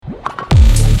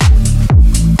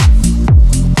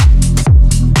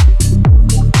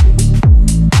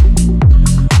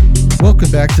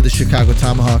back to the Chicago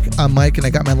Tomahawk. I'm Mike, and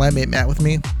I got my line mate Matt with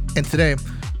me. And today,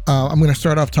 I'm going to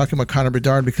start off talking about Connor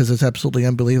Bedard because it's absolutely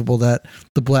unbelievable that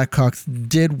the Blackhawks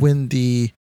did win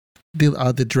the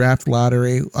draft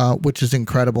lottery, which is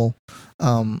incredible.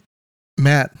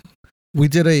 Matt, we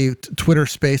did a Twitter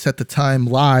space at the time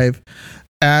live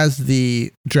as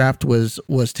the draft was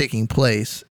taking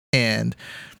place, and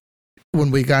when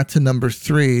we got to number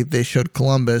 3, they showed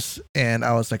Columbus, and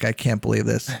I was like, I can't believe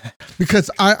this.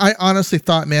 Because I honestly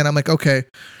thought, man, I'm like, okay,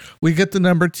 we get the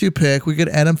number 2 pick, we get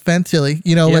Adam Fantilli,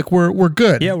 like we're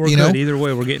good. Yeah, we're good. Either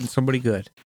way, we're getting somebody good.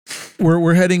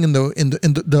 We're heading in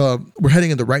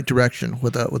the right direction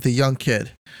with a young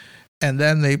kid. And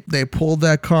then they pulled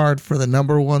that card for the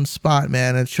number 1 spot,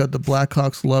 man, and showed the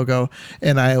Blackhawks logo,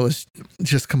 and I was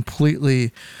just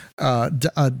completely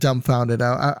dumbfounded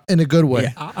in a good way.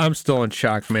 Yeah, I'm still in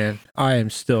shock, man. I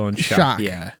am still in shock.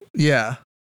 Yeah.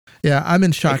 I'm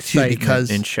in shock Excitement too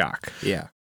because in shock. Yeah,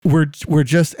 we're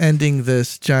just ending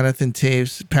this Jonathan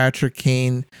Toews, Patrick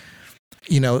Kane,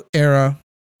 era,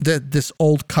 this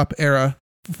old cup era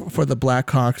for the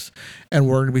Blackhawks, and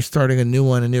we're going to be starting a new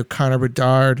one, a new Connor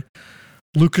Bedard,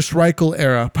 Lucas Reichel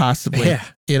era, possibly. Yeah,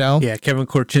 Kevin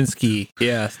Korchinski,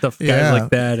 guys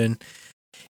like that, and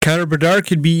Connor Bedard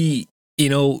could be,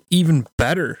 even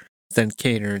better than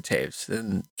Kaner and Toews,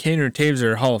 and Kaner and Toews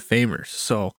are Hall of Famers,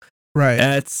 so right.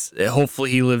 That's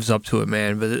hopefully he lives up to it,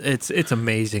 man. But it's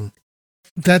amazing.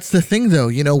 That's the thing, though.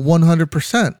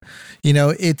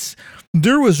 100%.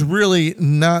 There was really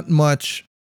not much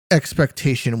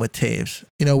expectation with Toews.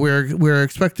 We're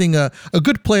expecting a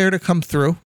good player to come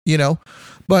through,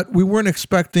 but we weren't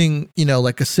expecting,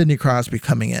 like a Sidney Crosby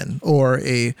coming in or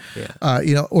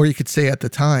or you could say at the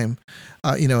time,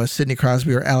 a Sidney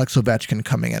Crosby or Alex Ovechkin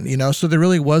coming in, so there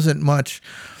really wasn't much,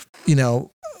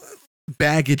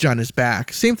 baggage on his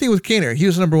back. Same thing with Kaner. He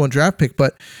was the number 1 draft pick,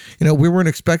 but, we weren't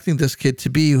expecting this kid to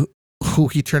be who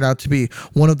he turned out to be,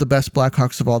 one of the best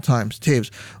Blackhawks of all times.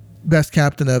 Toews, best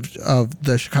captain of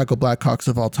the Chicago Blackhawks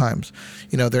of all times.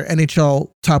 They're NHL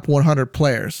top 100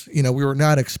 players. We were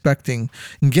not expecting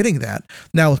getting that.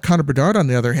 Now with Connor Bedard, on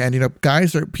the other hand,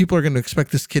 people are going to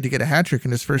expect this kid to get a hat trick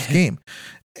in his first game.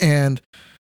 And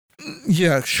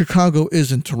yeah, Chicago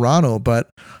is in Toronto, but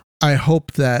I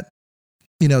hope that,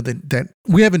 that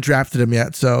we haven't drafted him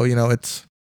yet. So, it's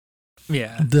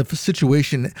the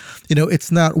situation,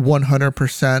 it's not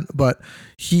 100%, but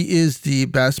he is the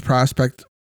best prospect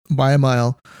by a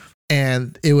mile,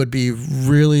 and it would be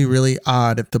really, really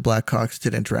odd if the Blackhawks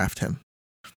didn't draft him.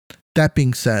 That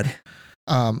being said,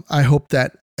 I hope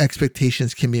that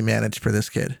expectations can be managed for this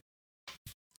kid.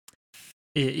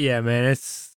 Yeah, man,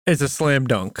 it's a slam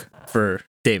dunk for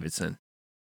Davidson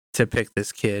to pick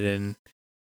this kid, and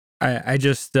I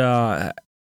just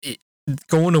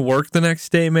going to work the next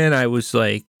day, man, I was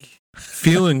like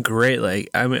feeling great. Like,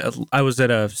 I mean, I was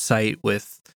at a site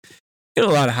with a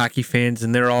lot of hockey fans,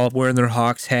 and they're all wearing their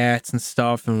Hawks hats and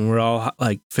stuff, and we're all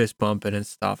like fist bumping and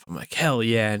stuff. I'm like, hell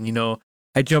yeah. And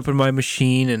I jump in my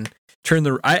machine and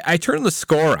I turn the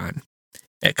score on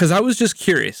because I was just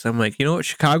curious. I'm like,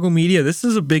 Chicago media, this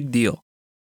is a big deal.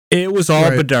 It was all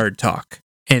Bedard talk,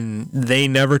 and they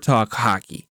never talk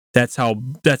hockey. That's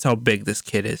how big this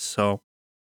kid is. So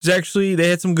they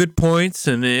had some good points,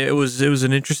 and it was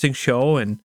an interesting show.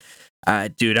 And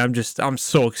dude, I'm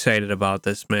so excited about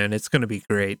this, man. It's gonna be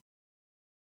great.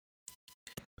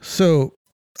 So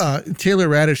Taylor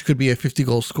Radish could be a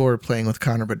 50-goal scorer playing with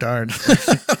Connor Bedard.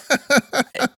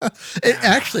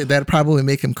 Actually, that'd probably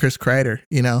make him Chris Kreider.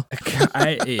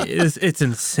 It's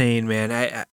insane,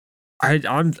 man.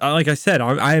 I'm like I said,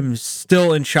 I'm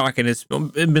still in shock, and it's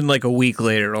been like a week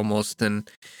later almost, and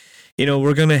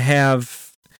we're gonna have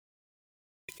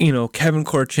Kevin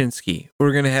Korchinski,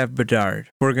 we're gonna have Bedard,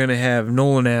 we're gonna have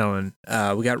Nolan Allen.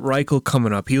 We got Reichel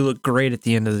coming up. He looked great at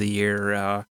the end of the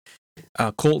year.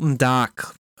 Colton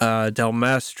Dock, Del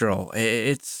Mastro.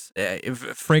 It's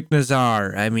Frank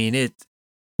Nazar. I mean,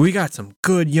 we got some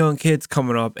good young kids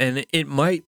coming up, and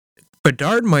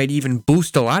Bedard might even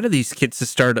boost a lot of these kids to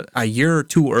start a year or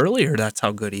two earlier. That's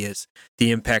how good he is. The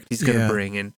impact he's going to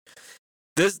bring. And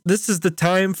this is the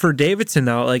time for Davidson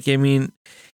now. Like, I mean,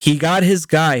 he got his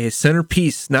guy, his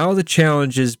centerpiece. Now the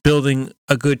challenge is building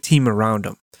a good team around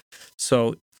him.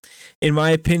 So, in my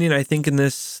opinion, I think in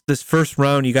this first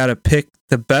round, you got to pick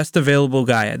the best available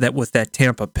guy with that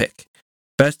Tampa pick.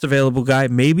 Best available guy.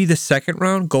 Maybe the second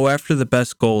round, go after the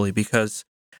best goalie, because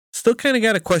still kind of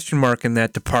got a question mark in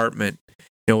that department.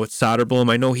 With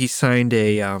Soderblom, I know he signed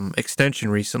a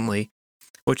extension recently,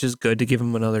 which is good to give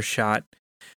him another shot.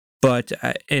 But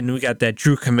and we got that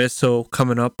Drew Camisso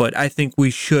coming up. But I think we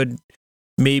should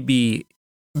maybe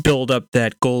build up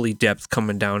that goalie depth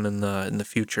coming down in the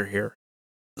future here.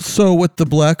 So with the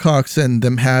Blackhawks and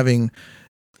them having,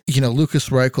 Lucas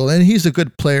Reichel, and he's a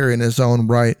good player in his own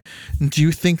right, do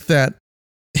you think that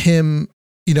him,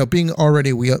 being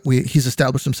already, he's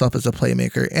established himself as a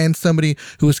playmaker and somebody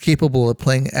who is capable of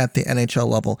playing at the NHL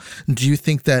level, do you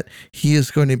think that he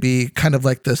is going to be kind of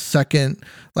like the second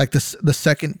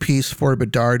piece for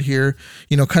Bedard here?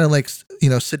 Kind of like,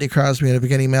 Sidney Crosby and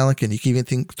Evgeny Malkin. You can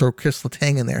even throw Chris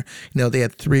Letang in there. They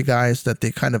had three guys that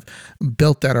they kind of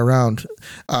built that around.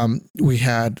 We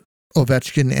had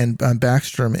Ovechkin and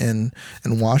Backstrom in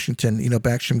Washington.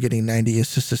 Backstrom getting 90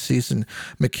 assists a season.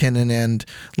 McKinnon and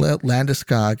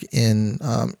Landeskog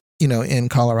in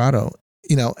Colorado.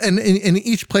 And in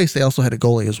each place they also had a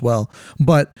goalie as well.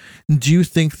 But do you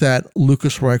think that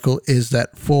Lucas Reichel is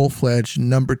that full-fledged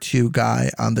number 2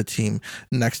 guy on the team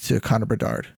next to Connor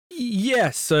Bedard?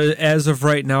 Yes, as of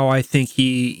right now, I think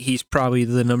he's probably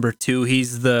the number 2.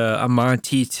 He's the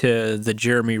Amonte to the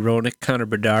Jeremy Roenick, Connor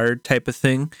Bedard type of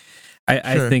thing.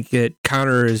 I think that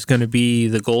Connor is going to be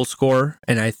the goal scorer,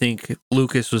 and I think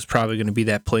Lucas was probably going to be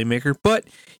that playmaker. But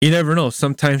you never know.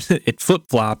 Sometimes it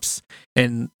flip-flops,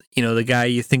 and the guy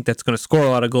you think that's going to score a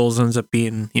lot of goals ends up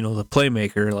being the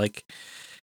playmaker,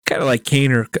 kind of like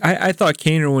Kaner. I thought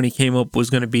Kaner, when he came up, was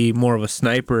going to be more of a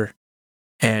sniper.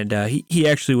 And he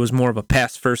actually was more of a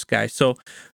pass-first guy. So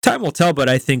time will tell, but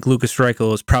I think Lucas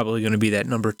Reichel is probably going to be that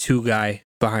number 2 guy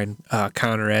behind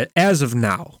Connor as of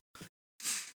now.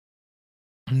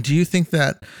 Do you think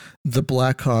that the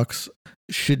Blackhawks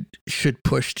should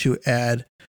push to add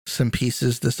some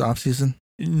pieces this offseason?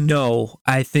 No,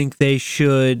 I think they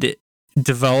should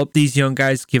develop these young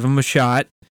guys, give them a shot.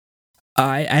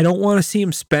 I don't want to see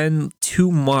them spend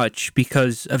too much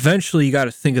because eventually you got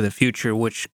to think of the future,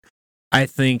 which I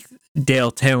think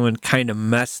Dale Talon kind of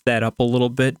messed that up a little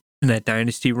bit in that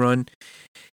dynasty run.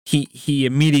 He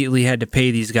immediately had to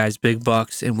pay these guys big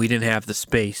bucks, and we didn't have the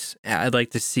space. I'd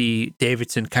like to see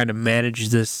Davidson kind of manage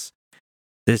this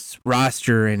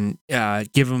roster and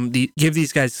give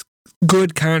these guys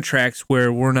good contracts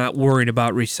where we're not worried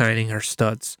about re-signing our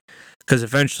studs, because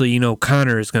eventually,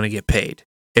 Connor is going to get paid.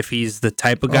 If he's the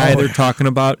type of guy they're talking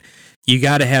about, you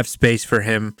got to have space for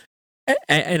him.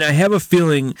 And I have a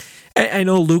feeling, I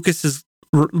know Lucas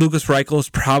Reichel is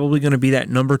probably going to be that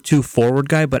number 2 forward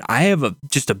guy, but I have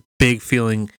just a big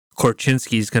feeling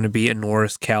Korchinski is going to be a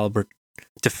Norris caliber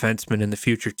defenseman in the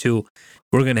future too.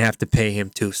 We're going to have to pay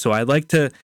him too. So I'd like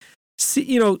to see,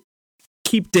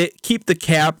 keep the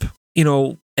cap,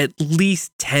 at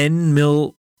least 10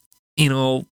 mil,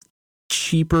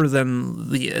 cheaper than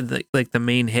the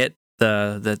main hit,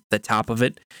 the top of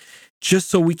it, just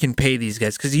so we can pay these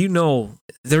guys, because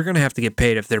they're going to have to get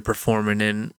paid if they're performing.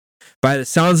 And by the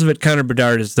sounds of it, Connor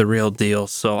Bedard is the real deal.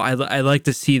 So I like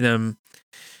to see them,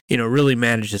 really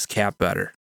manage this cap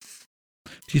better.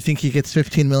 Do you think he gets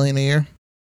 $15 million a year?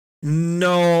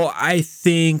 No, I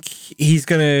think he's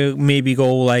going to maybe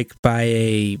go by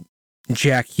a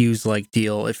Jack Hughes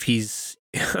deal. If he's,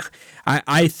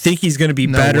 I think he's going to be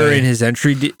better in his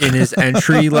entry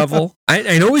level.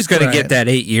 I know he's going to get that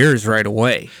 8 years right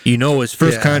away. His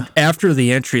first after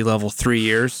the entry level 3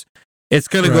 years, it's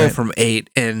going to go from 8,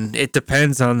 and it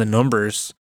depends on the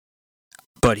numbers.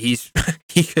 But he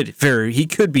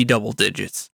could be double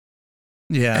digits.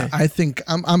 Yeah, I think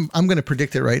I'm going to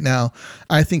predict it right now.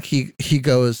 I think he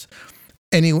goes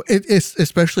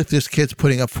especially if this kid's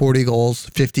putting up 40 goals,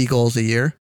 50 goals a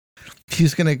year.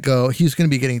 He's going to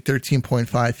be getting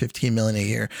 13.5, 15 million a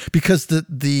year, because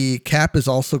the cap is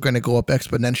also going to go up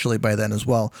exponentially by then as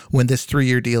well when this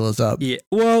 3-year deal is up. Yeah.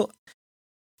 Well,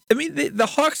 I mean, the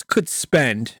Hawks could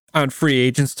spend on free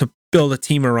agents to build a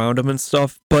team around them and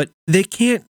stuff, but they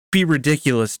can't be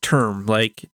ridiculous term.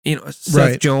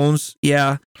 Seth Jones,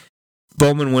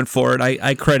 Bowman went for it.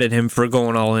 I credit him for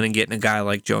going all in and getting a guy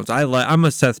like Jones. I'm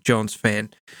a Seth Jones fan.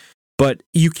 But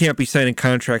you can't be signing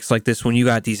contracts like this when you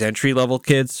got these entry-level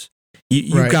kids.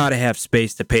 You got to have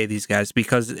space to pay these guys,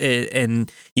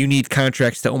 and you need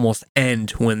contracts to almost end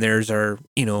when theirs are,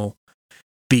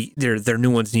 their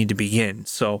new ones need to begin.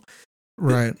 So,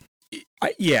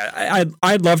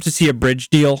 I'd love to see a bridge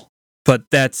deal, but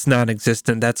that's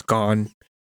non-existent. That's gone.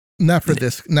 Not for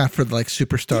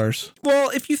superstars. Well,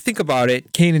 if you think about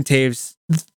it, Kane and Taves,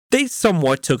 they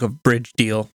somewhat took a bridge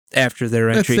deal after their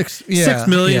entry. $6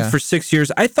 million for 6 years.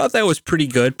 I thought that was pretty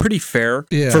good, pretty fair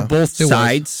for both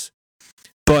sides.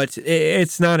 But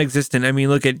it's non-existent. I mean,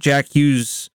 look at Jack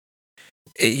Hughes.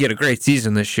 He had a great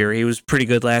season this year. He was pretty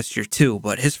good last year too.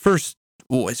 But his first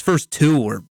 2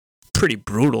 were pretty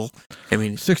brutal. I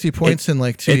mean, 60 points in 2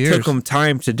 years. It took him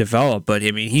time to develop, but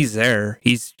I mean, he's there.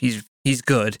 He's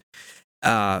good.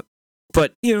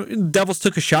 But Devils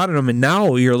took a shot at him, and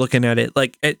now you're looking at it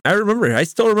like I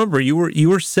still remember you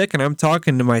were sick, and I'm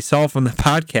talking to myself on the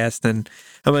podcast, and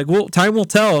I'm like, well, time will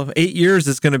tell. 8 years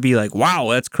is going to be like, wow,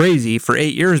 that's crazy for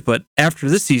 8 years, but after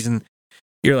this season,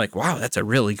 you're like, wow, that's a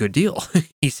really good deal.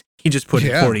 He just put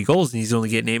in 40 goals, and he's only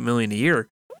getting $8 million a year.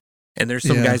 And there's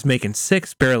some guys making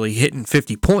 6, barely hitting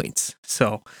 50 points.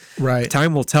 So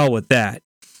time will tell with that.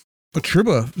 But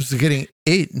Trouba was getting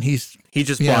 8, and he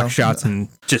just blocks shots and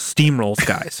just steamrolls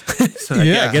guys. So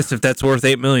I guess if that's worth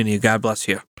 $8 million to you, God bless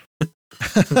you.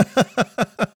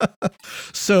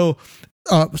 So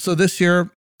this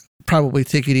year, probably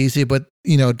take it easy, but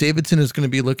Davidson is going to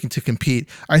be looking to compete.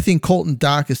 I think Colton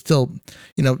Dach is still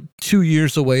 2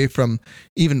 years away from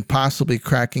even possibly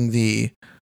cracking the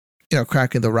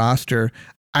roster.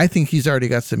 I think he's already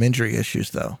got some injury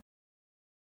issues though.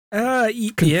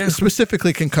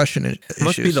 Specifically concussion issues.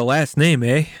 Must be the last name,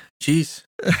 eh? Jeez.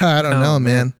 I don't know,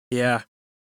 man. Yeah.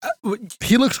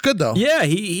 He looks good though. Yeah,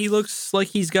 he looks like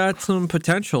he's got some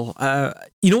potential.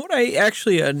 You know what?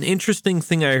 An interesting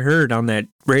thing I heard on that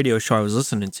radio show I was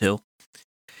listening to.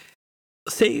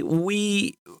 Say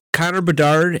Connor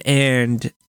Bedard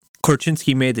and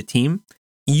Korchinski made the team.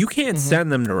 You can't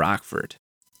send them to Rockford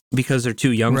because they're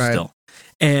too young still.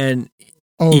 And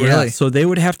really? So they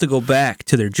would have to go back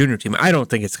to their junior team. I don't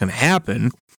think it's going to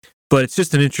happen, but it's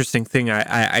just an interesting thing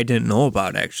I didn't know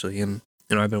about actually. And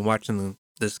I've been watching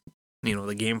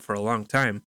the game for a long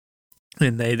time,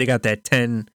 and they got that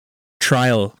 10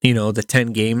 trial, the 10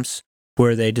 games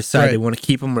where they decide they want to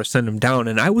keep him or send him down.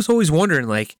 And I was always wondering,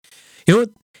 like,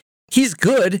 he's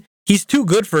good. He's too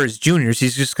good for his juniors.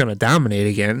 He's just going to dominate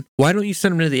again. Why don't you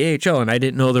send him to the AHL? And I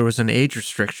didn't know there was an age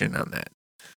restriction on that.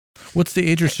 What's the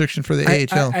age restriction for the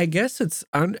AHL? I guess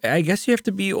I guess you have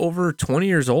to be over 20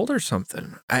 years old or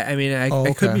something.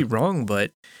 I could be wrong,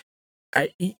 but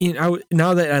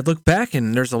now that I look back,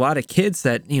 and there's a lot of kids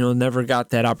that never got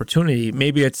that opportunity.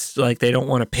 Maybe it's like they don't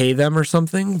want to pay them or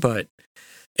something, but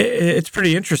it's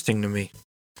pretty interesting to me.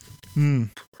 Yeah,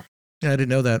 I didn't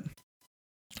know that.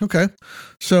 Okay,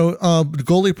 so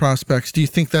goalie prospects. Do you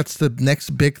think that's the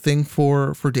next big thing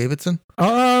for Davidson?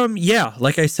 Yeah,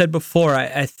 like I said before,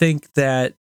 I think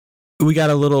that we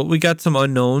got some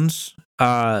unknowns.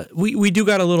 We do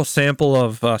got a little sample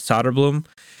of Soderblom.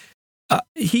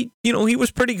 He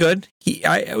was pretty good.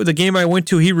 The game I went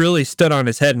to, he really stood on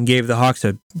his head and gave the Hawks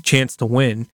a chance to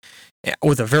win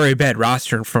with a very bad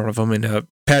roster in front of him, and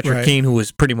Patrick Kane, who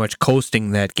was pretty much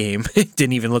coasting that game. It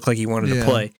didn't even look like he wanted to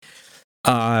play.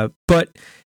 But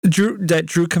Drew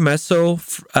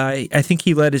Commesso, I think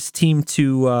he led his team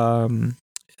to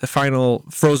the final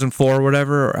Frozen Four or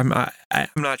whatever. I'm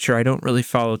not sure. I don't really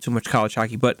follow too much college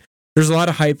hockey, but there's a lot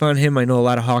of hype on him. I know a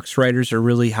lot of Hawks writers are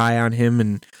really high on him,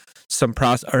 and some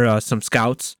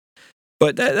scouts.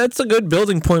 But that's a good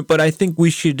building point. But I think we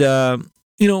should,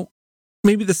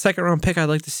 maybe the second round pick, I'd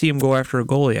like to see him go after a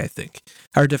goalie. I think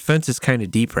our defense is kind of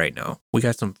deep right now. We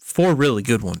got 4 really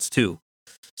good ones too.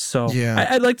 So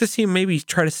I'd like to see him maybe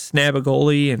try to snab a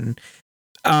goalie, and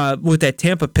with that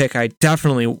Tampa pick, I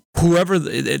definitely, whoever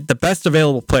the best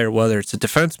available player, whether it's a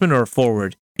defenseman or a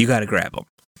forward, you got to grab him.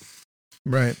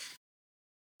 Right.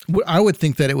 I would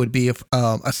think that it would be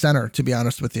a center, to be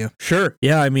honest with you. Sure.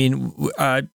 Yeah. I mean,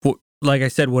 like I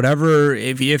said, whatever,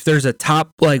 if there's a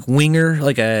top like winger,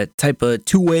 like a type of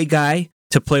two-way guy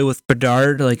to play with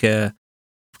Bedard, like a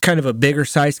kind of a bigger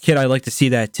sized kid, I'd like to see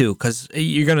that too. Cause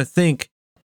you're going to think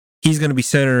he's going to be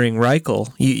centering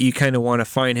Reichel. You kind of want to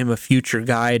find him a future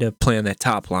guy to play on that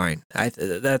top line.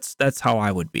 That's how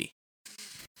I would be.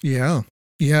 Yeah.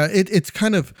 Yeah. It's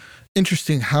kind of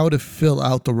interesting how to fill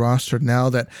out the roster now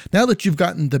that you've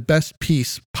gotten the best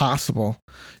piece possible.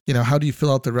 How do you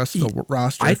fill out the rest of the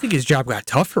roster? I think his job got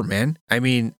tougher, man. I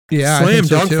mean, slam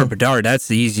dunk for Bedard, that's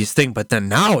the easiest thing. But then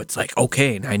now it's like,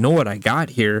 okay, I know what I got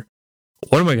here.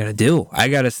 What am I going to do? I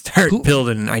got to start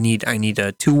building. I need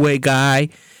a two-way guy.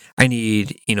 I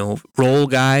need, role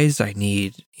guys. I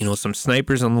need, some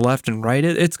snipers on the left and right.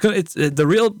 It's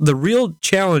the real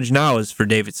challenge now is for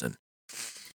Davidson.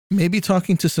 Maybe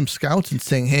talking to some scouts and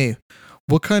saying, hey,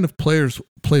 what kind of players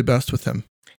play best with him?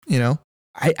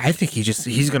 I think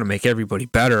he's going to make everybody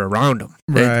better around him.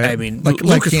 Right. I mean,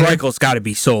 Lucas Reichel's got to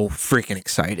be so freaking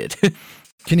excited.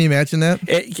 Can you imagine that?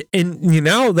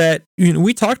 And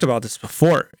we talked about this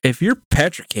before. If you're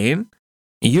Patrick Kane,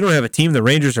 you don't have a team, the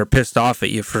Rangers are pissed off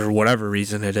at you for whatever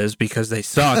reason it is because they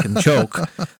suck and choke.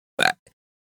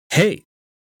 Hey,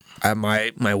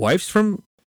 my wife's from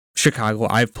Chicago.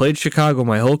 I've played Chicago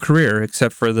my whole career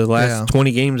except for the last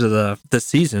 20 games of this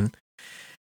season.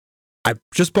 I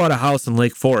just bought a house in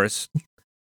Lake Forest.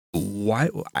 why?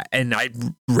 And I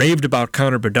raved about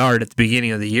Connor Bedard at the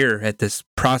beginning of the year at this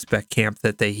prospect camp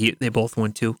that they both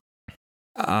went to.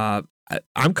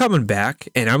 I'm coming back,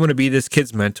 and I'm going to be this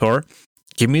kid's mentor.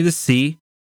 Give me the C.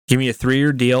 Give me a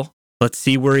 3-year deal. Let's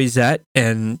see where he's at,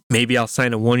 and maybe I'll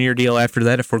sign a 1-year deal after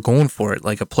that if we're going for it,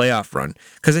 like a playoff run.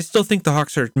 Because I still think the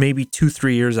Hawks are maybe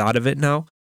 2-3 years out of it now.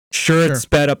 Sure, it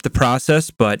sped up the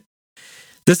process, but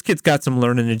this kid's got some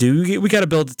learning to do. We got to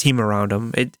build a team around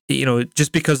him.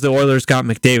 Just because the Oilers got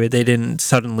McDavid, they didn't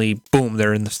suddenly, boom,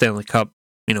 they're in the Stanley Cup,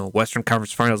 Western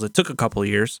Conference Finals. It took a couple of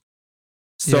years.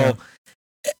 So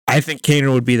I think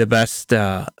Kaner would be the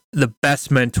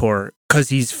best mentor because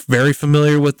he's very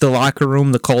familiar with the locker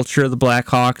room, the culture of the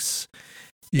Blackhawks.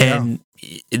 Yeah. And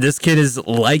this kid is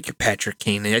like Patrick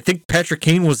Kane. I think Patrick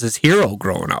Kane was his hero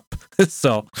growing up.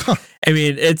 So, I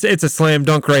mean, it's a slam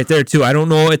dunk right there, too. I don't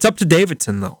know. It's up to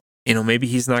Davidson, though. Maybe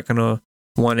he's not going to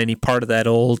want any part of that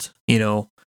old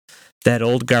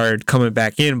guard coming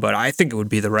back in, but I think it would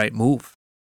be the right move.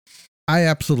 I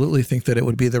absolutely think that it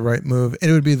would be the right move.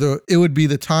 It would be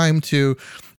the time to,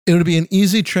 it would be an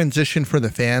easy transition for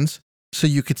the fans. So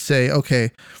you could say,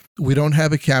 okay, we don't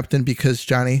have a captain because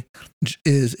Johnny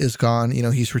is gone.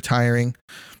 He's retiring,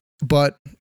 but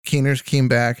Kaner's came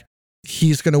back.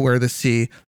 He's going to wear the C.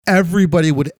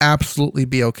 Everybody would absolutely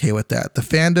be okay with that. The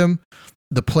fandom,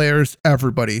 the players,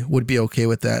 everybody would be okay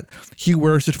with that. He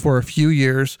wears it for a few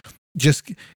years,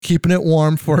 just keeping it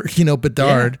warm for,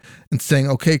 Bedard and saying,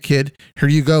 okay, kid, here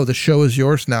you go. The show is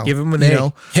yours now. Give him an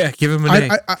A. Yeah, give him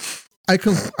an A. I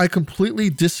completely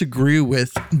disagree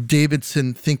with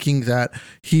Davidson thinking that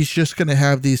he's just going to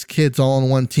have these kids all on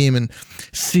one team and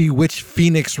see which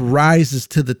Phoenix rises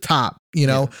to the top.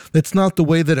 That's not the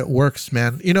way that it works,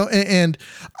 man. And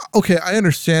okay, I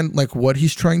understand like what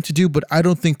he's trying to do, but I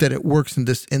don't think that it works in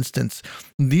this instance.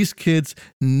 These kids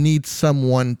need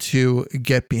someone to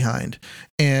get behind.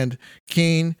 And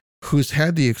Kane, who's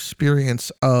had the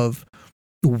experience of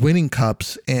winning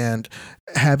cups and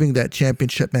having that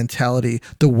championship mentality,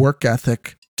 the work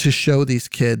ethic to show these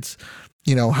kids,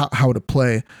 how to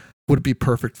play, would be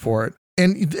perfect for it.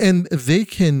 And they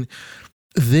can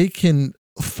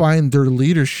find their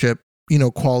leadership,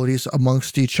 qualities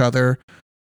amongst each other,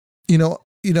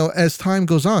 as time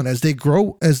goes on, as they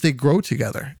grow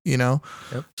together, Yep.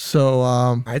 So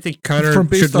I think Connor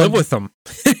should live with them.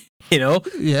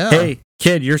 Hey,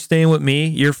 kid, you're staying with me.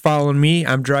 You're following me.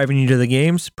 I'm driving you to the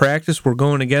games. Practice, we're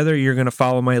going together. You're going to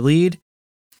follow my lead.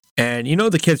 And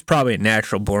the kid's probably a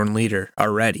natural born leader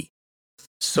already.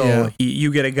 So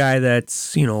you get a guy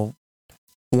that's,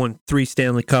 won 3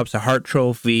 Stanley Cups, a Hart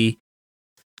Trophy,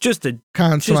 just a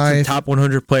top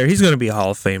 100 player. He's going to be a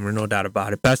Hall of Famer, no doubt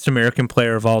about it. Best American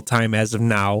player of all time as of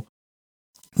now.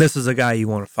 This is a guy you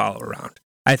want to follow around.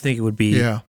 I think it would be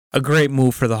a great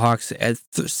move for the Hawks at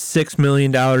 $6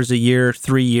 million a year,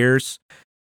 3 years.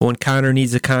 When Connor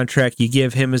needs a contract, you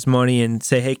give him his money and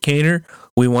say, hey, Kaner,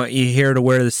 we want you here to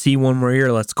wear the C one more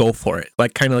year. Let's go for it.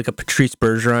 Kind of like a Patrice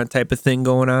Bergeron type of thing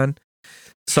going on.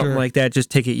 Something like that. Just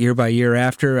take it year by year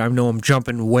after. I know I'm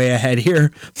jumping way ahead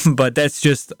here, but that's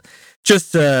just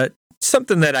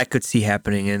something that I could see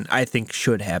happening and I think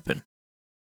should happen.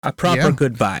 A proper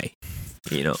goodbye.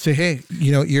 Say, hey,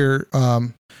 you're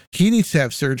he needs to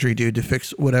have surgery, dude, to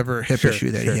fix whatever hip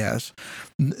issue that he has.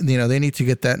 They need to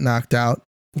get that knocked out.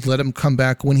 Let him come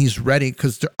back when he's ready,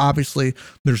 because obviously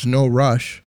there's no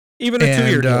rush. Even a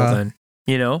 2-year deal, then.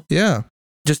 Yeah.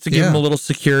 Just to give him a little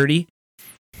security.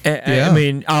 I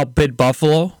mean, I'll bid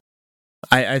Buffalo.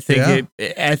 I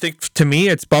think to me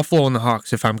it's Buffalo and the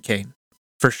Hawks if I'm Kane,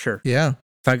 for sure. Yeah.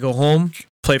 If I go home,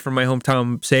 play for my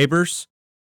hometown Sabres.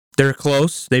 They're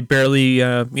close. They barely,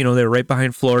 they're right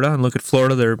behind Florida. And look at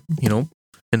Florida. They're,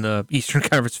 in the Eastern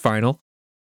Conference Final.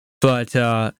 But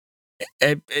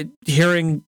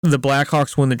hearing the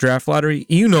Blackhawks win the draft lottery,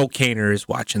 Kaner is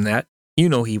watching that.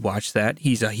 He watched that.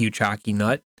 He's a huge hockey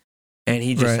nut. And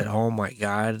he just said, oh, my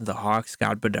God, the Hawks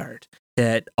got Bedard.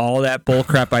 That all that bull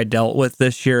crap I dealt with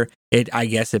this year, I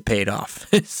guess it paid off.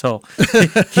 So,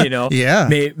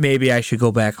 maybe I should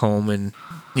go back home and,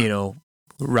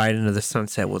 ride into the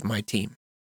sunset with my team.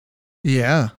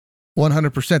 Yeah,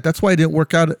 100%. That's why it didn't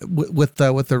work out with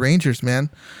the Rangers, man.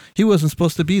 He wasn't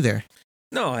supposed to be there.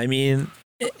 No, I mean,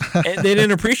 they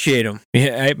didn't appreciate him.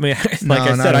 Yeah, I mean, I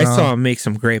said, I saw him make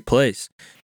some great plays.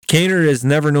 Kaner is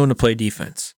never known to play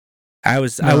defense. I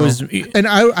was, and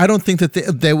I don't think that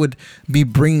they would be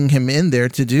bringing him in there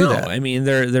to do that. I mean,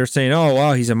 they're saying, oh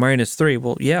wow, he's a -3.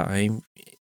 Well, yeah,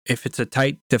 if it's a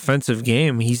tight defensive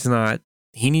game, he's not.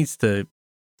 He needs to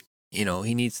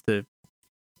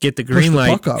get the green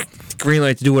light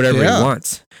to do whatever he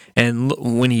wants. And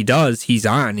when he does, he's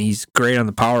on. He's great on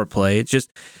the power play. It's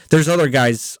just there's other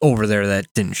guys over there that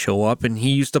didn't show up, and he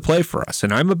used to play for us.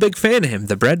 And I'm a big fan of him.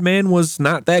 The bread man was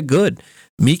not that good.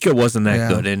 Mika wasn't that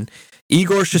good. And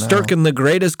Igor Shesterkin, the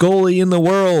greatest goalie in the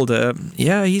world.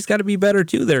 He's got to be better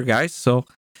too there, guys. So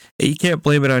you can't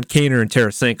blame it on Kaner and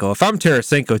Tarasenko. If I'm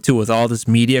Tarasenko too, with all this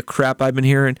media crap I've been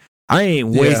hearing, I ain't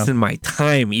wasting my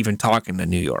time even talking to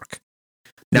New York.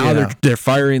 Now they're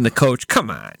firing the coach. Come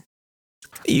on.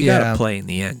 You got to play in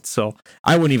the end. So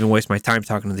I wouldn't even waste my time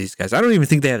talking to these guys. I don't even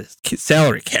think they have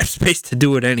salary cap space to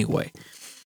do it anyway.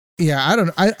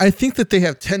 Yeah, I think that they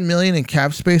have $10 million in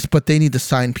cap space, but they need to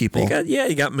sign people.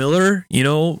 You got Miller,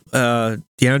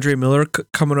 DeAndre Miller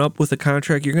coming up with a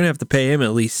contract. You're going to have to pay him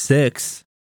at least $6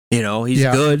 million. He's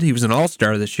good. He was an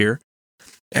all-star this year.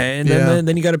 And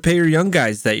then you got to pay your young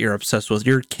guys that you're obsessed with,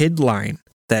 your kid line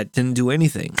that didn't do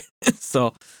anything.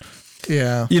 So,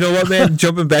 yeah. You know what, man?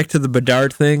 Jumping back to the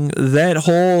Bedard thing, that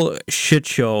whole shit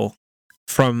show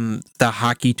from the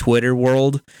hockey Twitter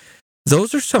world,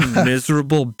 those are some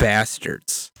miserable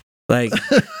bastards. Like,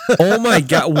 oh my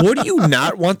God, would you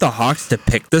not want the Hawks to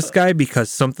pick this guy because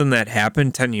something that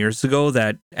happened 10 years ago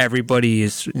that everybody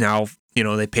is now,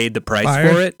 they paid the price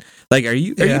for it? Like, are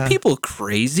you people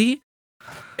crazy?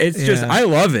 It's just, I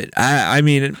love it. I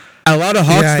mean, a lot of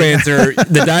Hawks fans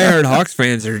the diehard Hawks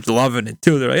fans are loving it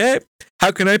too. They're like, hey,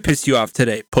 how can I piss you off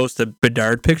today? Post a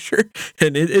Bedard picture.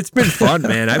 And it's been fun,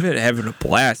 man. I've been having a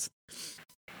blast.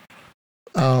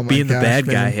 Oh my being the bad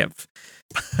guy.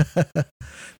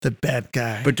 The bad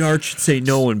guy. Bedard should say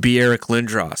no and be Eric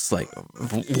Lindros. Like,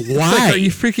 why? Like, are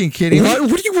you freaking kidding me?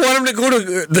 What do you want him to go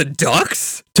to the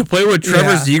Ducks to play with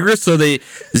Trevor Zegras so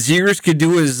Zegras could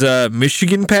do his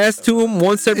Michigan pass to him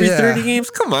once every 30 games?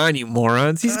 Come on, you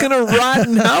morons. He's going to rot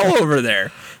in hell over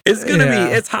there. It's going to be,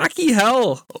 it's hockey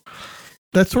hell.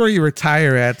 That's where you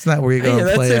retire at. It's not where you go and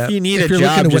play at. That's if you need a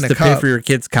job just to pay for your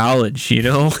kid's college,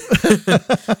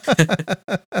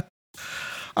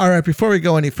 All right, before we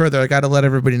go any further, I got to let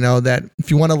everybody know that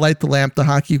if you want to light the lamp, the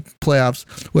hockey playoffs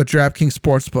with DraftKings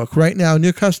Sportsbook. Right now,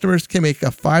 new customers can make a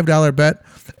 $5 bet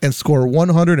and score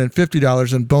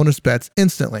 $150 in bonus bets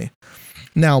instantly.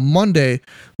 Now, Monday,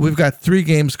 we've got 3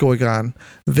 games going on.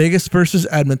 Vegas versus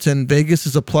Edmonton. Vegas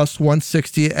is a plus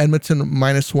 160, Edmonton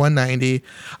minus 190.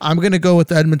 I'm going to go with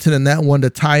Edmonton in that one to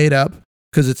tie it up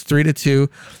because it's 3-2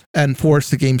 and force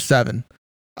the game 7.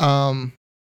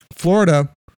 Florida,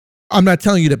 I'm not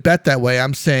telling you to bet that way.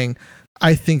 I'm saying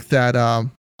I think that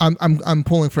I'm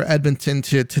pulling for Edmonton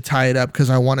to tie it up because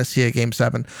I want to see a game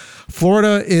 7.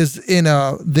 Florida is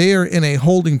they are in a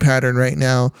holding pattern right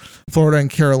now, Florida and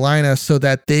Carolina, so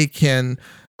that they can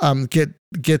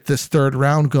get this third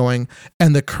round going.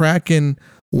 And the Kraken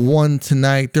won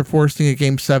tonight. They're forcing a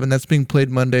game 7 that's being played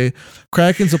Monday.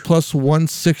 Kraken's a plus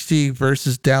 160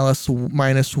 versus Dallas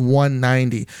minus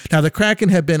 190. Now the Kraken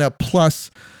have been a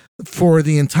plus for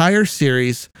the entire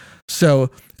series, so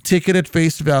take it at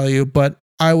face value, but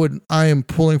I am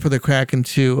pulling for the Kraken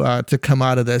to come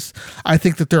out of this. I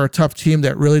think that they're a tough team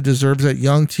that really deserves that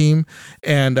young team,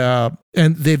 and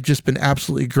they've just been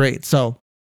absolutely great. So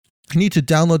you need to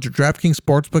download your DraftKings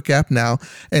Sportsbook app now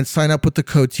and sign up with the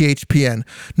code THPN.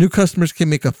 New customers can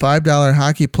make a $5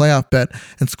 hockey playoff bet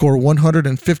and score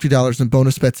 $150 in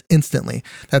bonus bets instantly.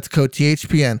 That's code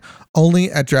THPN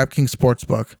only at DraftKings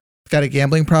Sportsbook. Got a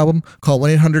gambling problem? Call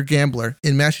 1-800-GAMBLER.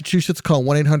 In Massachusetts, call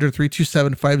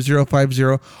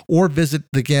 1-800-327-5050 or visit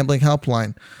the gambling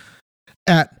helpline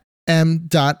at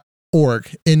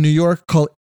m.org. In New York, call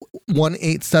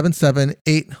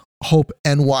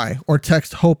 1-877-8-HOPE-NY or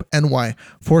text HOPE-NY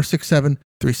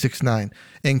 467-369.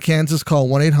 In Kansas, call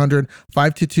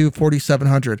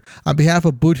 1-800-522-4700. On behalf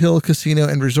of Boot Hill Casino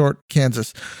and Resort,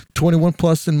 Kansas, 21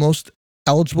 plus in most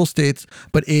eligible states,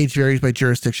 but age varies by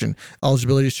jurisdiction.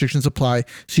 Eligibility restrictions apply.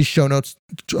 See show notes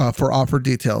for offer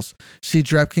details. See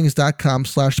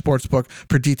DraftKings.com/sportsbook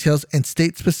for details and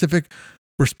state-specific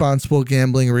responsible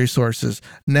gambling resources.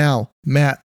 Now,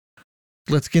 Matt,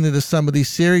 let's get into some of these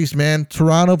series, man.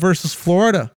 Toronto versus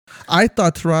Florida. I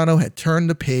thought Toronto had turned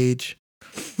the page.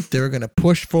 They were going to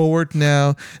push forward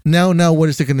now. Now, what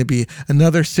is it going to be?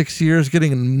 Another 6 years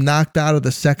getting knocked out of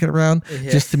the second round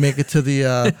just to make it to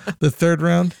the third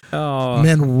round? Oh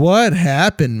man, what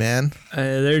happened, man?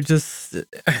 They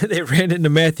ran into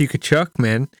Matthew Tkachuk,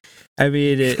 man. I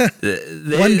mean,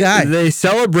 one guy. They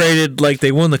celebrated like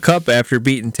they won the cup after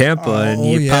beating Tampa, and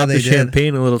you popped the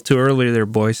champagne a little too early there,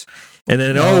 boys. And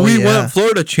then, we want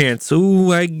Florida chance.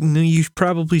 Ooh, I knew you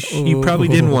probably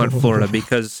didn't want Florida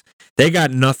because they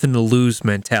got nothing to lose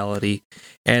mentality,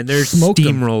 and they're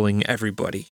steamrolling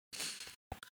everybody.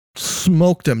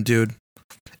 smoked them, dude.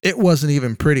 It wasn't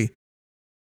even pretty.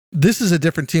 This is a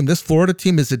different team. This Florida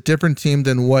team is a different team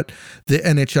than what the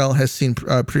NHL has seen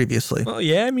previously. Well,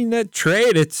 yeah, I mean, that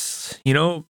trade, it's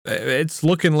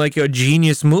looking like a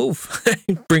genius move.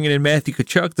 Bringing in Matthew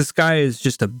Tkachuk. This guy is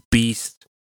just a beast.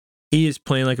 He is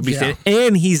playing like a beast. Yeah.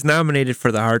 And he's nominated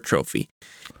for the Hart Trophy.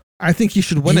 I think he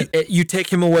should win it. You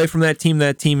take him away from that team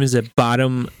is at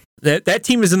bottom. That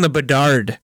team is in the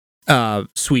Bedard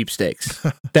sweepstakes.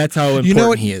 That's how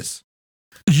important he is.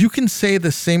 You can say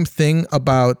the same thing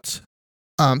about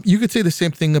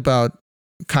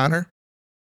Connor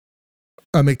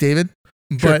McDavid,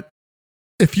 sure. But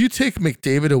if you take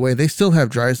McDavid away, they still have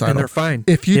Draisaitl. And they're fine.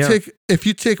 If you take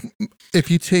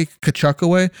Tkachuk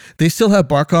away, they still have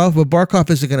Barkov, but Barkov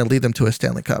isn't going to lead them to a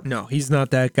Stanley Cup. No, he's not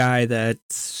that guy.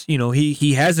 That's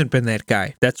he hasn't been that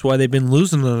guy. That's why they've been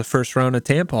losing in the first round of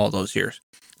Tampa all those years.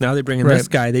 Now they bring in this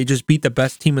guy. They just beat the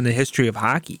best team in the history of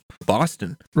hockey,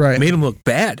 Boston. Right, made them look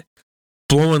bad,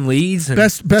 blowing leads. And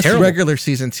best regular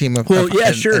season team of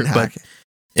sure, but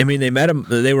I mean they met them.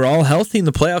 They were all healthy in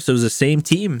the playoffs. It was the same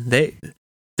team. They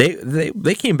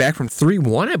came back from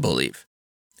 3-1, I believe,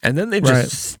 and then they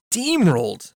just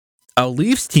steamrolled a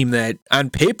Leafs team that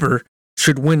on paper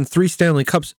should win 3 Stanley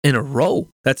Cups in a row.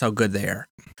 That's how good they are.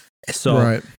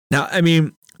 So now, I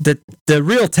mean, the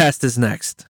real test is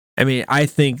next. I mean, I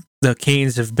think the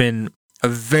Canes have been a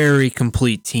very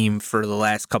complete team for the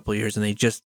last couple of years, and they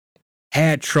just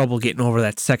had trouble getting over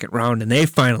that second round, and they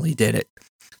finally did it.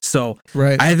 So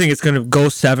I think it's going to go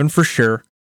 7 for sure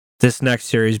this next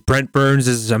series. Brent Burns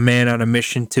is a man on a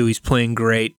mission, too. He's playing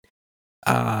great.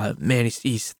 Man,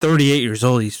 he's 38 years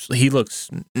old. He looks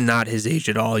not his age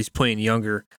at all. He's playing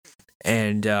younger.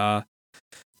 And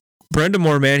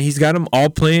Brendamore, man, he's got them all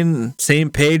playing same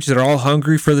page. They're all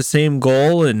hungry for the same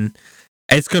goal, and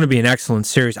it's going to be an excellent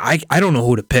series. I don't know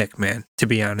who to pick, man, to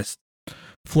be honest.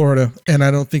 Florida, and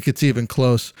I don't think it's even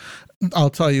close. I'll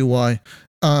tell you why.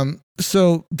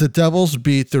 So the Devils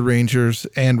beat the Rangers,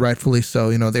 and rightfully so.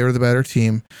 You know, they were the better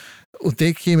team.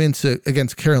 They came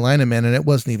against Carolina, man, and it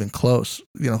wasn't even close.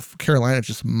 You know, Carolina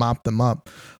just mopped them up.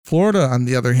 Florida, on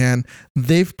the other hand,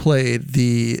 they've played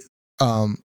the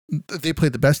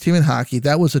best team in hockey.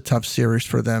 That was a tough series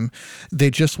for them.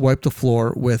 They just wiped the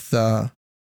floor with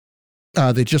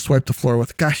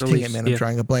gosh dang it, man, I'm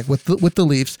drawing a blank with the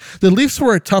Leafs. The Leafs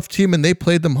were a tough team and they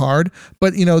played them hard,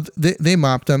 but you know, they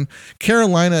mopped them.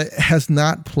 Carolina has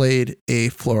not played a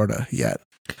Florida yet,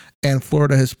 and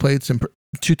Florida has played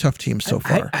two tough teams so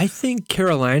far. I think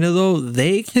Carolina, though,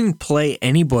 they can play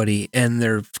anybody and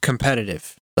they're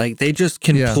competitive. Like they just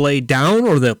can play down,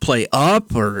 or they'll play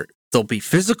up, or they'll be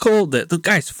physical. The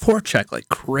guys forecheck like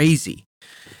crazy.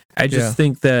 I just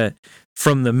think that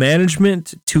from the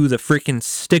management to the freaking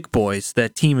stick boys,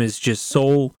 that team is just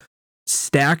so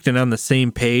stacked and on the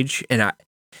same page. And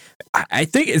I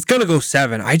think it's going to go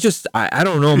 7. I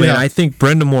don't know, man. Yeah. I think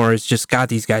Brendamore has just got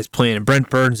these guys playing, and Brent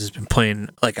Burns has been playing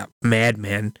like a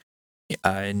madman.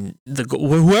 And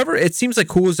it seems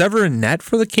like who was ever in net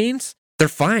for the Canes, they're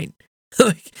fine.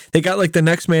 Like they got like the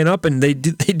next man up, and they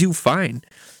do fine.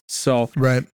 So,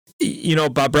 you know,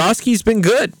 Bobrovsky's been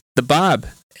good. The Bob.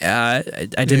 I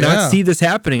did not see this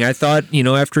happening. I thought, you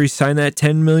know, after he signed that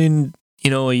 $10 million,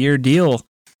 you know, a year deal,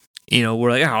 you know,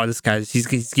 we're like, oh, this guy's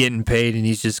he's getting paid and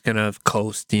he's just gonna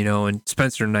coast, you know. And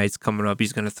Spencer Knight's coming up,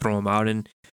 he's gonna throw him out, and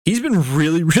he's been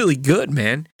really, really good,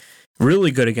 man. Really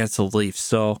good against the Leafs.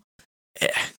 So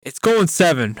it's going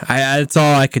 7. That's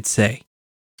all I could say.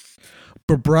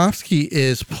 Bobrovsky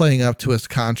is playing up to his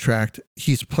contract.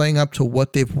 He's playing up to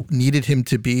what they've needed him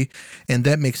to be, and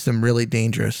that makes them really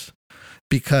dangerous.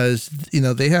 Because, you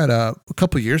know, they had a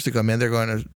couple years ago, man, they're going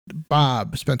to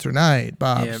Spencer Knight,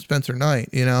 Spencer Knight,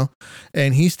 you know,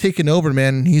 and he's taken over,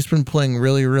 man. And he's been playing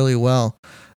really, really well.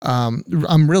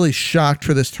 I'm really shocked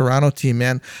for this Toronto team,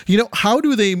 man. You know, how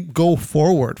do they go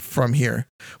forward from here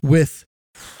with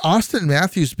Austin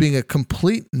Matthews being a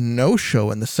complete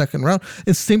no-show in the second round?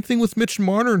 And same thing with Mitch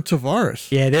Marner and Tavares.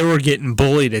 Yeah, they were getting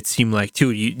bullied, it seemed like,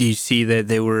 too. You see that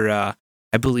they were...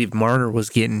 I believe Marner was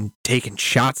taking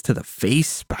shots to the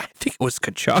face, but I think it was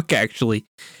Tkachuk, actually.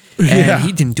 And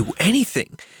he didn't do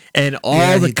anything. And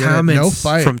all the comments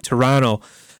from Toronto,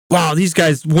 wow, these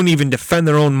guys wouldn't even defend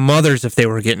their own mothers if they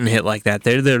were getting hit like that.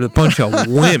 They're a bunch of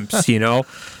wimps, you know?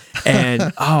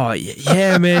 And, oh,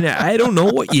 yeah, man, I don't know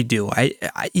what you do.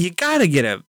 You gotta get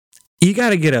a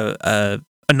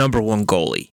number one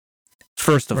goalie,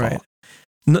 first of all.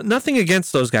 Nothing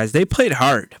against those guys. They played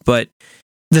hard, but...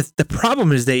 The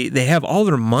problem is they have all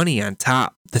their money on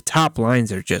top. The top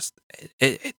lines are just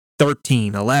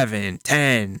 13, 11,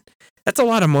 10. That's a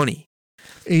lot of money.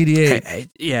 88.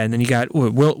 Yeah, and then you got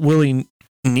Willie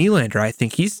Nylander. I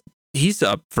think he's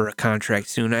up for a contract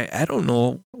soon. I don't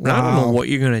know. Wow. I don't know what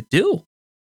you're gonna do.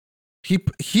 He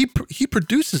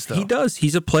produces though. He does.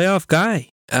 He's a playoff guy.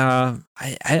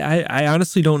 I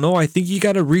honestly don't know. I think you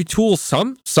got to retool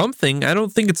something. I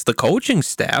don't think it's the coaching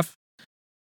staff.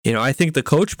 I think the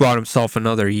coach bought himself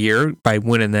another year by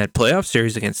winning that playoff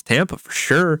series against Tampa for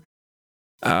sure.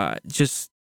 Just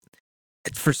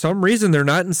for some reason they're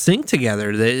not in sync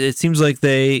together. It seems like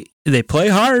they play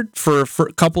hard for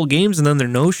a couple games and then they're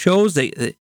no shows.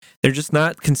 They're just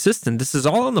not consistent. This is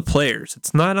all on the players.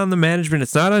 It's not on the management.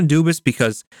 It's not on Dubas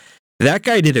because that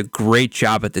guy did a great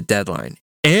job at the deadline.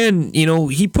 And,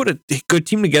 he put a good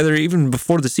team together even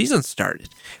before the season started.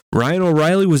 Ryan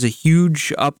O'Reilly was a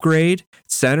huge upgrade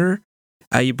center.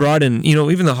 You brought in,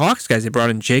 even the Hawks guys. They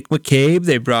brought in Jake McCabe.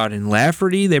 They brought in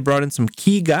Lafferty. They brought in some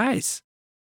key guys.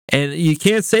 And you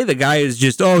can't say the guy is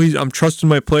just, I'm trusting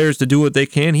my players to do what they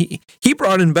can. He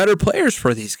brought in better players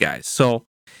for these guys. So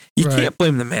you can't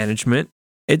blame the management.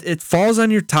 It falls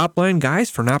on your top line guys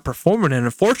for not performing. And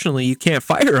unfortunately, you can't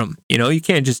fire them. You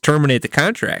can't just terminate the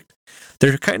contract.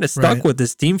 They're kind of stuck with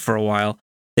this team for a while.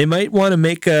 They might want to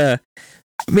make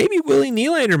maybe Willie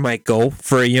Nylander might go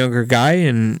for a younger guy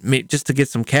and just to get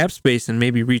some cap space and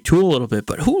maybe retool a little bit.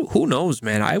 But who knows,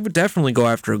 man? I would definitely go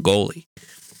after a goalie.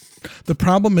 The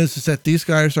problem is that these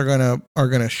guys are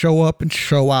gonna show up and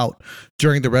show out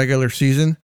during the regular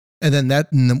season, and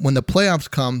then when the playoffs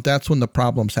come, that's when the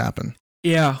problems happen.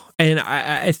 Yeah, and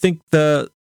I think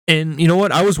and you know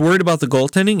what? I was worried about the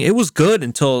goaltending. It was good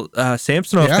until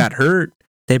Samsonov got hurt.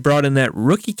 They brought in that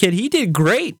rookie kid. He did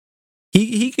great.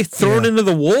 He got thrown into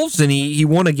the Wolves and he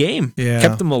won a game. Yeah.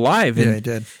 Kept them alive. And he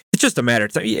did. It's just a matter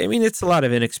of time. I mean, it's a lot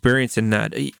of inexperience in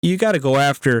that. You got to go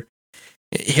after.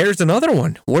 Here's another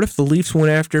one. What if the Leafs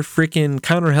went after freaking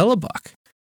Connor Hellebuck?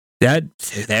 That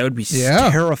would be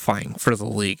terrifying for the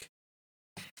league.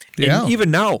 Yeah. And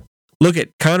even now, look at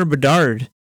Connor Bedard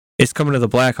is coming to the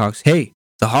Blackhawks. Hey,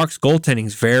 the Hawks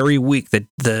goaltending's very weak.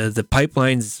 The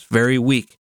pipeline's very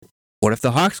weak. What if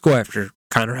the Hawks go after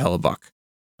Connor Hellebuck?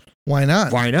 Why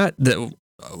not? Why not?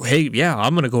 Hey, yeah,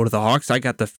 I'm going to go to the Hawks. I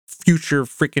got the future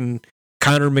freaking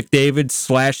Connor McDavid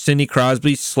 / Sidney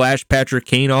Crosby / Patrick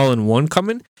Kane all in one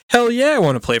coming. Hell yeah, I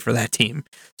want to play for that team.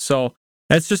 So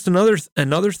that's just another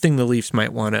thing the Leafs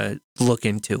might want to look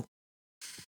into.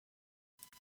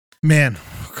 Man,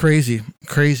 crazy.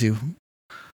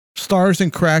 Stars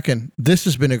and Kraken. This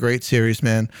has been a great series,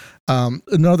 man.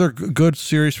 Another good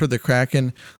series for the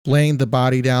Kraken, laying the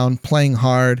body down, playing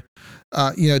hard,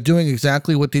 doing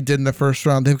exactly what they did in the first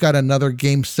round. They've got another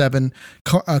Game 7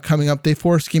 coming up. They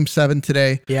forced Game 7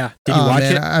 today. Yeah. Did you watch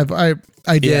it?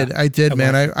 I did,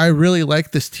 man. I really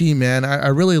like this team, man. I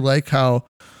really like how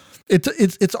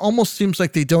it's almost seems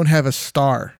like they don't have a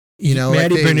star.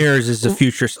 Matty Beniers is a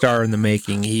future star in the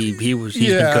making. He's been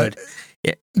good.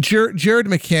 Yeah. Jared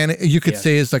McCann, you could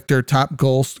say, is like their top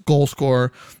goal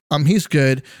scorer. He's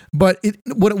good, but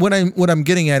what I'm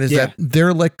getting at is that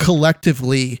they're like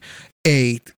collectively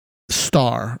a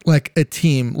star, like a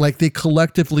team, like they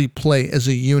collectively play as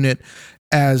a unit,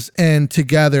 and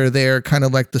together they're kind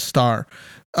of like the star,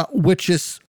 which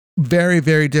is very,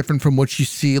 very different from what you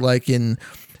see like in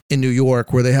New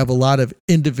York, where they have a lot of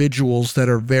individuals that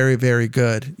are very, very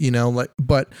good,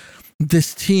 but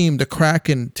this team, the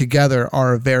Kraken together,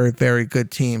 are a very, very good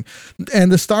team.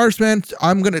 And the Stars, man,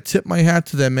 I'm going to tip my hat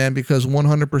to them, man, because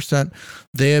 100%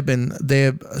 they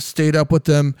have stayed up with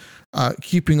them,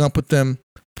 keeping up with them,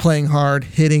 playing hard,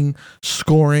 hitting,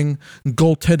 scoring,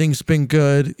 goaltending's been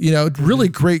good. Really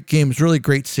great games, really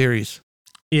great series.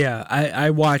 Yeah,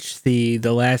 I watched the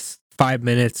last 5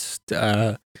 minutes.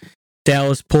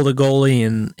 Dallas pulled a goalie,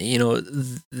 and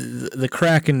the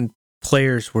Kraken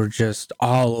players were just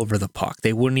all over the puck.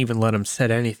 They wouldn't even let them set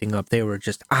anything up. They were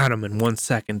just on them in 1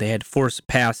 second. They had forced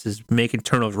passes, making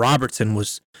turnovers. Robertson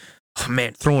was,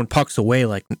 throwing pucks away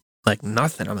like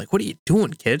nothing. I'm like, what are you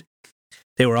doing, kid?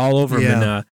 They were all over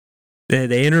him.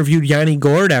 And they interviewed Yanni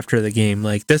Gourde after the game.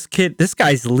 Like, this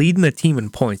guy's leading the team in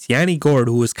points. Yanni Gourde,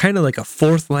 who was kind of like a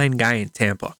fourth line guy in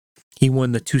Tampa. He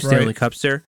won the 2 Stanley Cups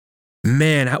there.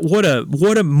 Man, what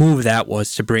a move that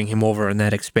was to bring him over in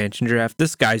that expansion draft.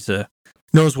 This guy's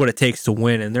knows what it takes to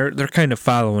win, and they're kind of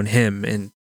following him.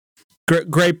 And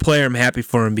great player. I'm happy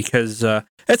for him because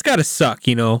it's got to suck,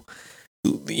 You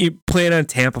playing on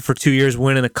Tampa for 2 years,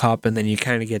 winning a cup, and then you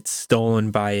kind of get stolen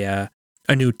by a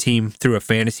new team through a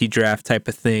fantasy draft type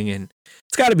of thing, and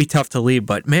it's got to be tough to leave.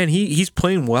 But man, he's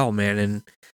playing well, man, and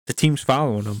the team's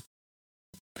following him.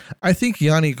 I think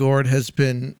Yanni Gourde has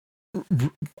been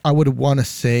I would want to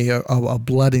say a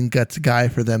blood and guts guy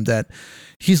for them that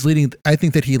he's leading. I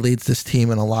think that he leads this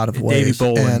team in a lot of ways.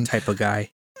 Davey Bolin type of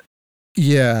guy.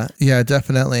 Yeah,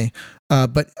 definitely.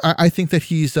 But I think that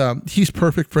he's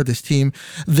perfect for this team.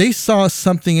 They saw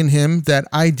something in him that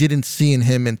I didn't see in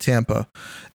him in Tampa.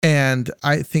 And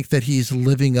I think that he's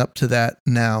living up to that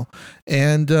now.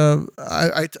 And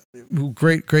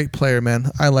great player,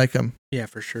 man. I like him. Yeah,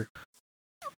 for sure.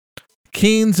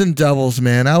 Canes and Devils,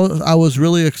 man. I was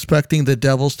really expecting the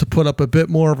Devils to put up a bit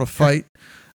more of a fight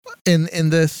in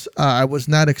this. I was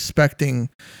not expecting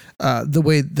the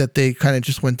way that they kind of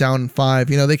just went down in 5.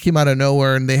 They came out of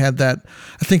nowhere and they had that.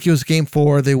 I think it was game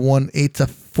 4. They won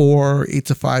 8-4,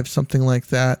 8-5, something like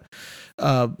that.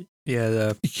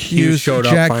 The Hughes showed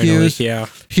up finally. Hughes, yeah,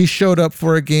 he showed up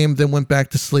for a game, then went back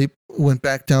to sleep, went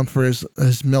back down for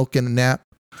his milk and a nap,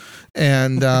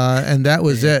 and that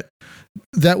was it.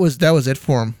 That was it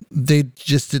for him. They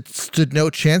just stood no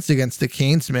chance against the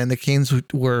Canes, man. The Canes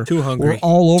were too hungry. Were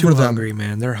all over them. Too hungry,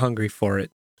 man. They're hungry for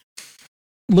it.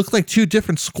 Looked like 2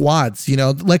 different squads,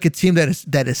 like a team that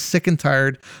is sick and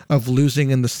tired of losing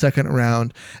in the second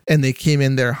round, and they came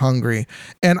in there hungry.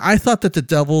 And I thought that the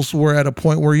Devils were at a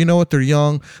point where, they're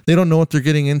young, they don't know what they're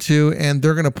getting into, and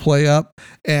they're going to play up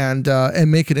and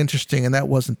make it interesting. And that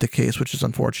wasn't the case, which is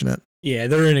unfortunate. Yeah,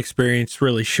 their inexperience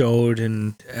really showed,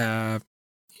 and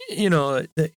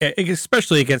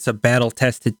especially against a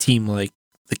battle-tested team like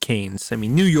the Canes. I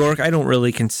mean, New York, I don't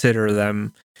really consider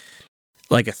them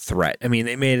like a threat. I mean,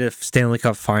 they made a Stanley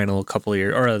Cup final a couple of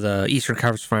years, or the Eastern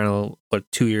Conference final,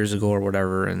 2 years ago or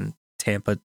whatever, and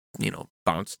Tampa,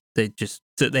 bounced. They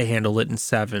handled it in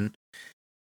 7.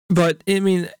 But I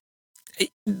mean,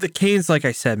 the Canes, like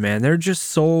I said, man, they're just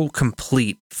so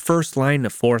complete. First line to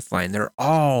fourth line, they're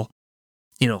all,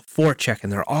 forechecking.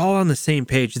 They're all on the same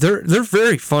page. They're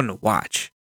very fun to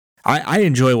watch. I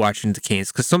enjoy watching the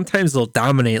Canes because sometimes they'll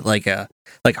dominate like a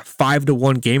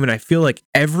 5-1 game, and I feel like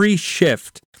every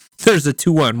shift there's a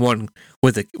 2-on-1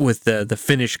 with the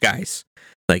Finnish guys,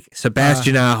 like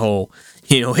Sebastian Aho,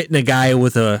 hitting a guy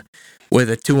with a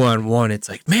 2-on-1. It's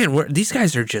like, man, these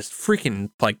guys are just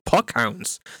freaking like puck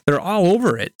hounds. They're all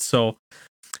over it. So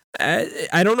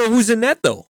I don't know who's in net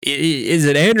though. Is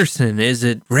it Anderson? Is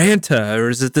it Ranta? Or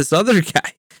is it this other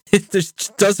guy? It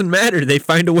just doesn't matter. They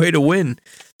find a way to win.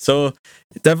 So,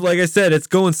 definitely, like I said, it's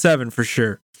going 7 for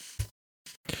sure.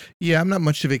 Yeah, I'm not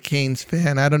much of a Canes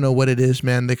fan. I don't know what it is,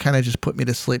 man. They kind of just put me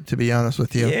to sleep, to be honest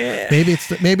with you. Yeah. Maybe it's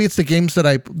the games that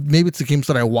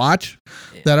I watch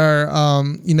that are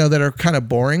that are kind of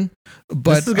boring.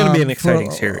 But this is going to be an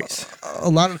exciting series. A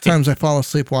lot of times I fall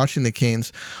asleep watching the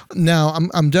Canes. Now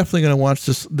I'm definitely going to watch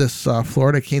this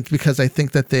Florida Canes because I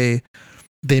think that they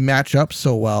match up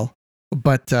so well.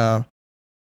 But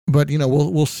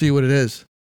we'll see what it is.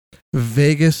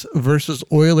 Vegas versus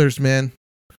Oilers, man.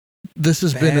 This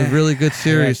has been a really good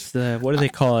series. What do they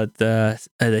call it?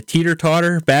 The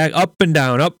teeter-totter, back up and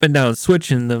down,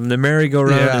 switching them. The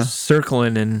merry-go-round is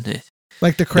circling, and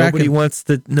like the Kraken.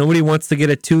 Nobody wants to get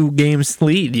a 2-game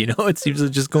lead. It seems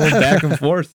like just going back and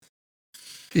forth.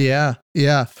 Yeah.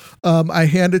 I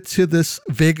hand it to this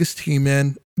Vegas team,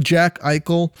 man. Jack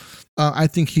Eichel. I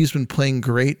think he's been playing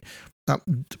great.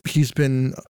 He's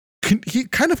been. He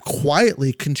kind of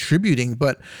quietly contributing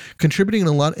in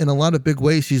a lot of big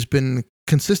ways. He's been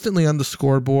consistently on the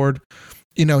scoreboard.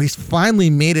 He's finally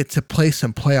made it to play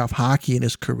some playoff hockey in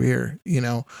his career.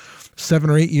 7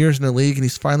 or 8 years in the league, and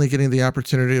he's finally getting the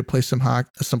opportunity to play some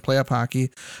playoff hockey.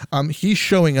 He's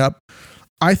showing up.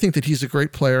 I think that he's a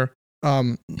great player.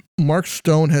 Mark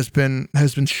Stone has been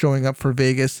showing up for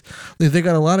Vegas. They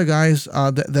got a lot of guys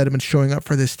that have been showing up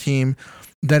for this team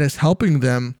that is helping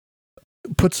them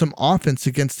put some offense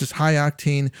against this high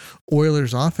octane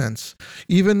Oilers offense.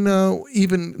 Even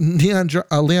Leon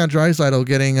Draisaitl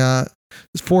getting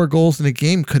 4 goals in a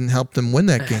game couldn't help them win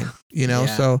that game. Yeah.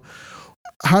 So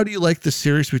how do you like the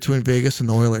series between Vegas and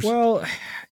the Oilers? Well,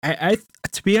 I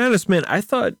to be honest, man, I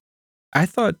thought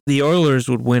the Oilers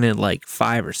would win it like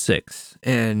 5 or 6,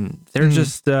 and they're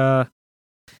just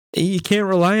you can't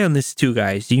rely on these 2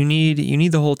 guys. You need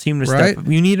the whole team to step up.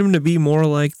 You need them to be more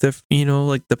like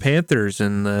like the Panthers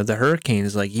and the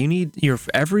Hurricanes. Like you need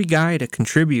every guy to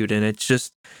contribute, and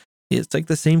it's like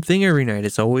the same thing every night.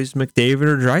 It's always McDavid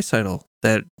or Draisaitl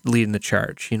that leading the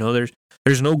charge.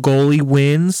 There's no goalie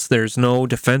wins. There's no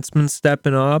defenseman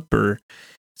stepping up, or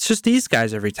it's just these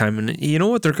guys every time. And you know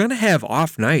what? They're going to have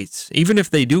off nights. Even if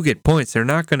they do get points, they're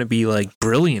not going to be like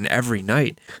brilliant every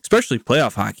night, especially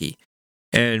playoff hockey.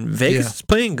 And Vegas is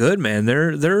playing good, man. They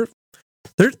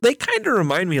kind of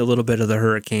remind me a little bit of the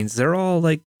Hurricanes. They're all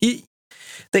like,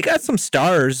 they got some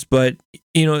stars, but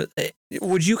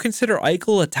would you consider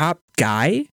Eichel a top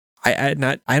guy? I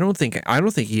don't think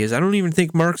he is. I don't even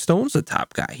think Mark Stone's a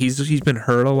top guy. He's been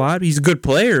hurt a lot. He's a good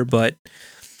player, but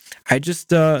I just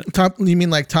top. You mean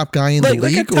like top guy in the league,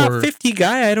 like a top 50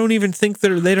 guy? I don't even think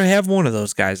they don't have one of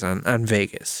those guys on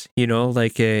Vegas.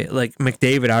 Like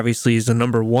McDavid obviously is the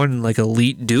number one like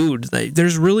elite dude. Like,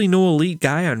 there's really no elite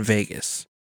guy on Vegas.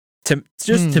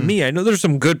 To me, I know there's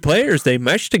some good players. They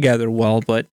mesh together well,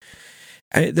 but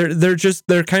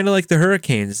they're kind of like the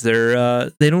Hurricanes.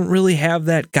 They don't really have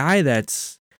that guy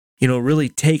that's really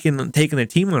taking the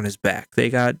team on his back. They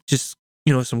got just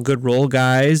some good role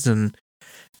guys, and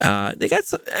they got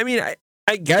some. I mean,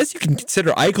 I guess you can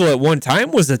consider Eichel at one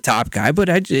time was a top guy, but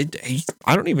I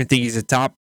don't even think he's a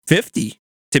top 50,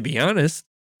 to be honest.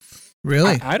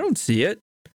 Really, I don't see it.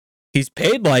 He's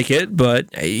paid like it,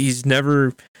 but he's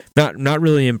never not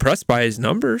really impressed by his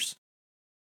numbers.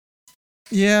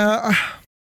 Yeah.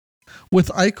 With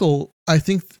Eichel, I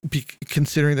think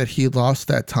considering that he lost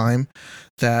that time,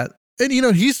 and let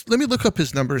me look up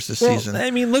his numbers this season. I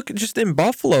mean, look, just in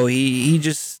Buffalo,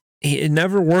 it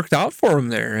never worked out for him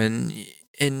there, and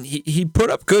he put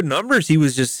up good numbers. He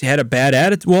had a bad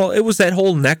attitude. Well, it was that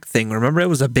whole neck thing. Remember, it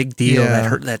was a big deal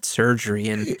that surgery,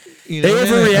 and they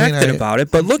overreacted about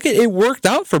it. But look, it worked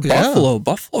out for Buffalo.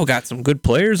 Buffalo got some good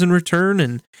players in return,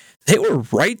 and they were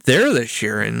right there this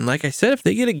year. And like I said, if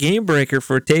they get a game breaker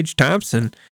for Tage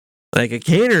Thompson, like a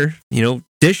Kaner,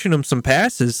 dishing them some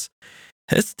passes,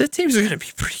 that team's going to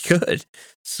be pretty good.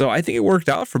 So I think it worked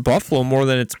out for Buffalo more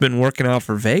than it's been working out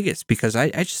for Vegas, because I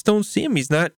just don't see him.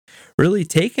 He's not really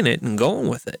taking it and going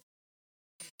with it.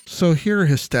 So here are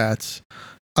his stats.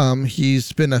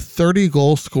 He's been a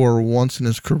 30-goal scorer once in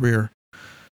his career,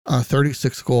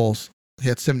 36 goals. He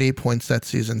had 78 points that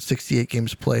season, 68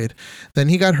 games played. Then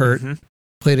he got hurt,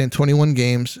 played in 21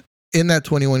 games. In that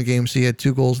 21 games, he had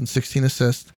 2 goals and 16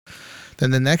 assists.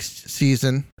 Then the next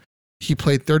season, he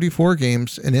played 34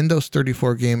 games, and in those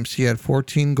 34 games, he had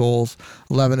 14 goals,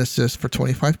 11 assists for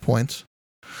 25 points.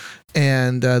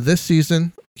 And this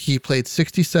season, he played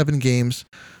 67 games,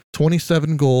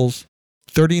 27 goals,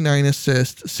 39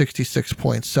 assists, 66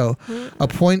 points. So a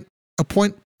point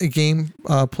a game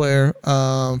player.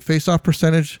 Face-off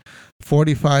percentage,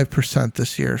 45%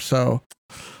 this year. So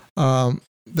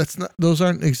those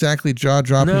aren't exactly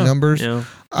jaw-dropping numbers. No.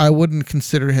 I wouldn't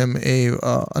consider him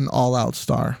an all-out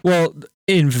star. Well,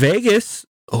 in Vegas,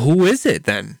 who is it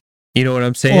then? You know what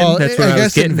I'm saying? Well, that's what I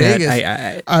was getting in Vegas,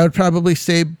 at. I would probably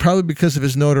say because of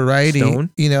his notoriety. Stone?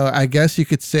 I guess you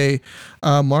could say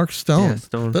Mark Stone. Yeah,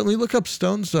 Stone. Let me look up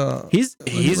Stone's.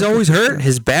 He's always hurt.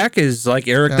 His back is like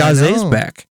Eric Daze's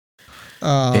back.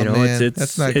 Oh, man,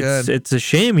 that's not good. It's a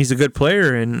shame. He's a good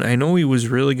player, and I know he was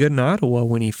really good in Ottawa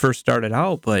when he first started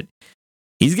out, but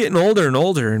he's getting older and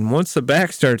older, and once the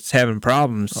back starts having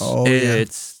problems,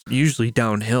 it's usually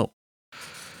downhill.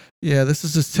 Yeah, this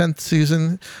is his 10th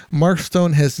season. Mark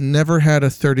Stone has never had a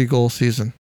 30-goal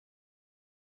season.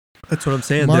 That's what I'm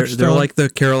saying. They're like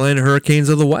the Carolina Hurricanes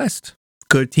of the West.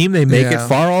 Good team. They make it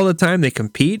far all the time. They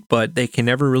compete, but they can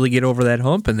never really get over that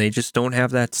hump, and they just don't have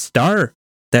that star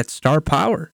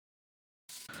power.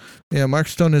 Yeah, Mark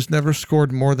Stone has never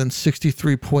scored more than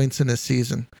 63 points in a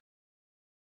season.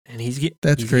 And he's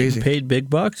crazy. Getting paid big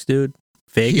bucks, dude.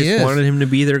 Vegas wanted him to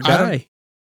be their guy.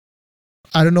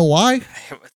 I don't know why.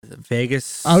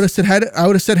 Vegas. I would have said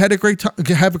have a great day,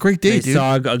 dude. They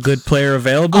saw a good player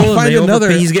available. I'll find another.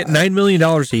 He's getting $9 million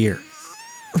a year.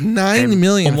 $9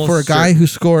 million for a guy who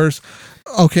scores.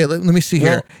 Okay, let me see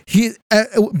here. He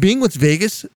being with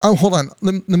Vegas. Oh, hold on.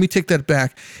 Let me take that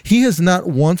back. He has not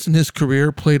once in his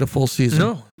career played a full season.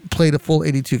 No. Played a full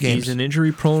 82 games. He's an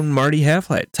injury-prone Marty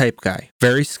Halflight type guy.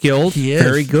 Very skilled. He is.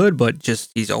 Very good, but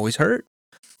just he's always hurt.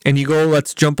 And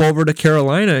let's jump over to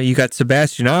Carolina. You got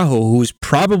Sebastian Aho, who's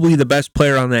probably the best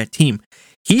player on that team.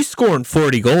 He's scoring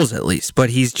 40 goals at least, but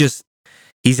he's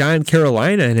on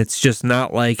Carolina, and it's just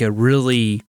not like a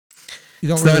really.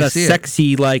 It's not a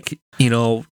sexy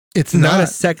It's not a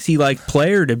sexy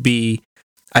player to be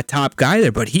a top guy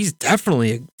there, but he's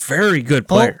definitely a very good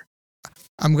player.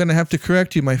 I'm going to have to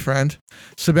correct you, my friend.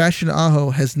 Sebastian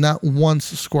Aho has not once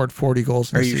scored 40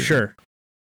 goals in a season. Are you sure?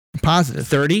 Positive.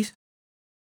 30?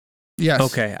 Yes.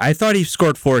 Okay. I thought he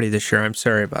scored 40 this year. I'm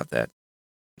sorry about that.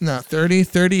 No, 30,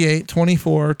 38,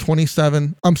 24,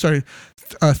 27. I'm sorry.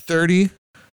 30,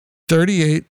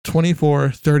 38, 24,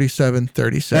 37,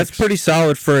 36. That's pretty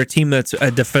solid for a team that's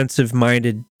a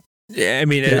defensive-minded. I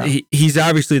mean, he's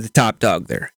obviously the top dog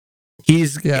there.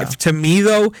 To me,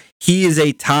 though, he is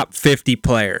a top 50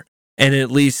 player, and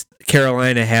at least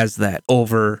Carolina has that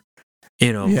over,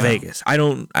 Vegas.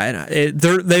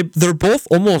 They're both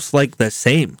almost like the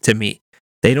same to me.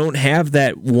 They don't have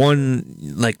that one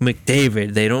like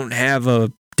McDavid. They don't have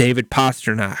a David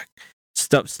Pastrnak,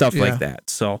 stuff like that.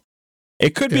 So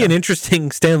it could be an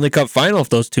interesting Stanley Cup final if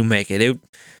those two make it. It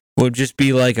would just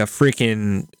be like a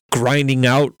freaking grinding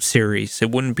out series.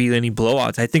 It wouldn't be any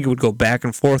blowouts. I think it would go back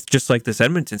and forth just like this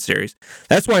Edmonton series.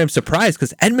 That's why I'm surprised,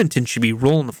 because Edmonton should be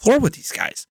rolling the floor with these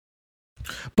guys.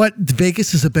 But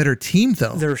Vegas is a better team,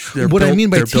 though. They're what built, I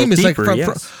mean by they're team built is deeper,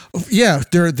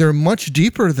 they're much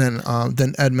deeper than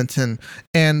Edmonton,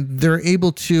 and they're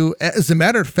able to. As a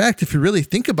matter of fact, if you really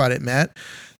think about it, Matt,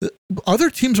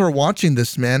 other teams are watching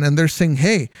this, man, and they're saying,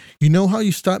 "Hey, you know how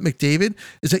you stop McDavid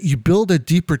is that you build a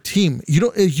deeper team.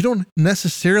 You don't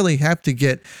necessarily have to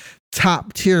get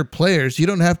top tier players. You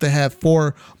don't have to have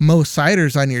 4 Mo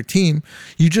Siders on your team.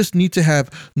 You just need to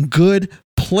have good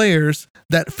players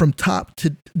that from top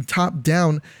to top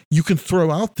down you can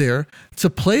throw out there to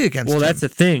play against." Well, him. that's the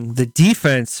thing. The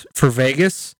defense for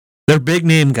Vegas, they're big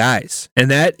name guys, and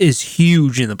that is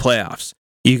huge in the playoffs.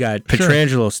 You got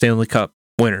Pietrangelo, Stanley Cup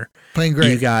winner. Playing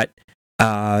great. You got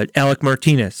Alec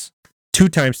Martinez,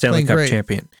 2-time Stanley Cup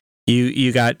champion.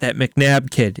 You got that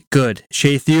McNabb kid, good.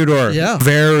 Shea Theodore,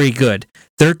 very good.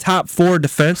 Their top 4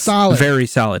 defense, very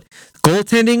solid.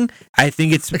 Goaltending, I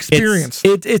think it's experience.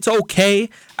 It's okay.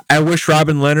 I wish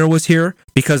Robin Lehner was here,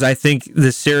 because I think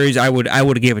this series I would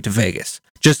have gave it to Vegas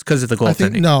just because of the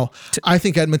goaltending. I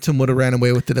think Edmonton would have ran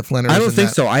away with it if Lehner. I don't think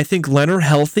so. I think Lehner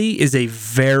healthy is a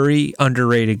very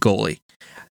underrated goalie.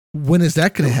 When is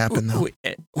that going to happen, though?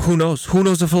 Who knows? Who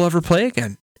knows if he'll ever play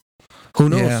again? Who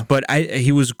knows? Yeah. But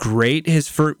he was great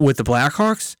with the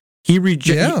Blackhawks. He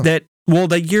rejected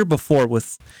that year before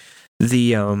with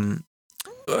the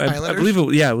I believe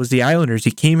it was the Islanders.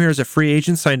 He came here as a free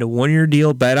agent, signed a 1-year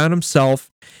deal, bet on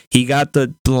himself. He got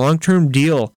the long-term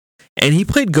deal, and he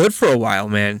played good for a while,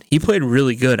 man. He played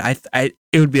really good. It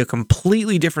would be a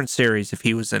completely different series if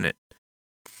he was in it.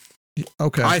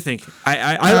 Okay, I think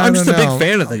I'm just a big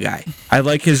fan of the guy. I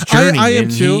like his journey. I am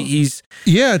too. He's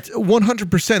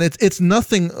 100%. It's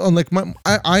nothing like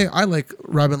I like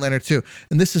Robin Lehner too,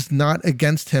 and this is not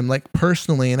against him like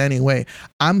personally in any way.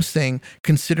 I'm saying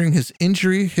considering his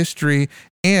injury history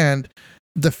and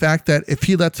the fact that if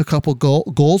he lets a couple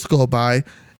goals go by,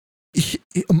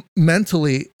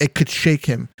 mentally it could shake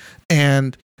him,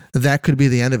 and that could be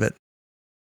the end of it.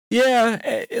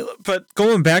 Yeah, but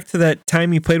going back to that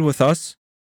time he played with us,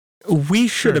 we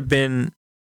should have been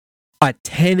a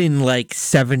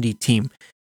 10-70 team.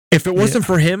 If it wasn't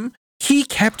for him, he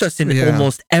kept us in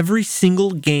almost every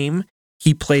single game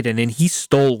he played in, and he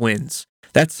stole wins.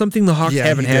 That's something the Hawks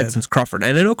haven't had since Crawford.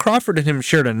 And I know Crawford and him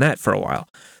shared a net for a while.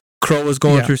 Crow was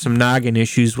going through some noggin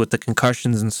issues with the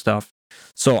concussions and stuff.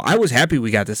 So I was happy we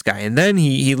got this guy. And then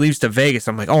he leaves to Vegas.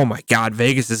 I'm like, oh my God,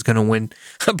 Vegas is going to win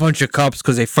a bunch of cups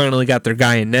because they finally got their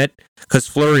guy in net because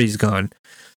Fleury's gone.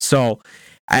 So,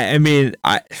 I mean,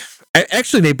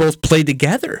 actually, they both played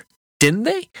together, didn't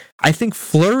they? I think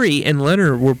Fleury and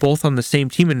Lehner were both on the same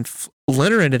team, and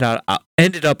Lehner ended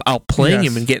up outplaying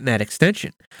him and getting that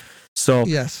extension. So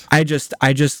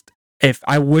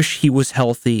I wish he was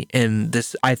healthy, and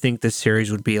I think this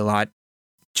series would be a lot.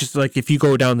 Just like if you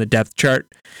go down the depth chart,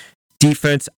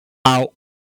 defense out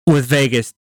with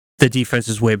Vegas, the defense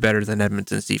is way better than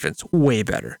Edmonton's defense. Way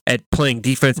better at playing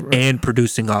defense and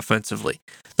producing offensively.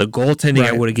 The goaltending,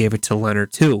 I would have gave it to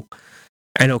Lehner too.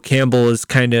 I know Campbell is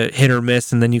kind of hit or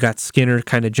miss, and then you got Skinner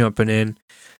kind of jumping in.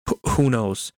 Who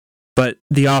knows? But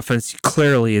the offense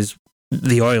clearly is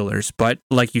the Oilers. But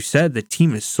like you said, the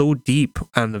team is so deep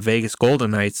on the Vegas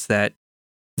Golden Knights that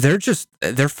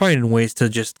they're finding ways to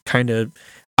just kind of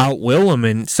outwill them,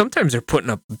 and sometimes they're putting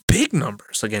up big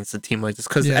numbers against a team like this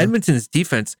because Edmonton's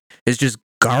defense is just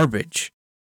garbage.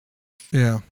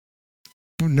 Yeah.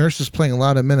 Nurse is playing a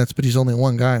lot of minutes, but he's only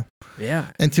one guy. Yeah.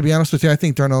 And to be honest with you, I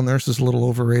think Darnell Nurse is a little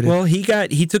overrated. Well, he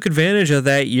took advantage of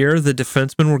that year the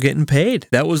defensemen were getting paid.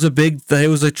 That was a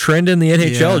trend in the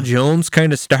NHL. Yeah. Jones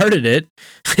kind of started it.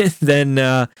 Then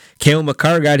Cale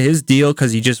Makar got his deal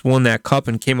because he just won that cup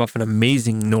and came off an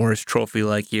amazing Norris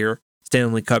Trophy-like year,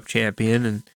 Stanley Cup champion,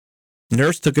 and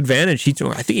Nurse took advantage.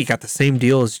 I think he got the same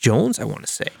deal as Jones, I want to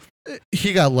say.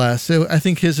 He got less. I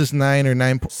think his is 9 or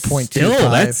 9.25.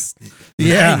 Still, that's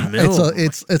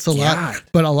it's a lot.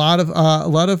 But a lot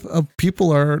of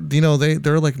people are,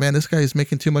 they're like, man, this guy is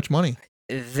making too much money.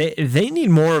 They need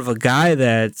more of a guy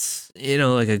that's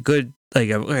like a good like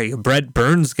a Brett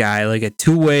Burns guy, like a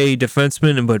two-way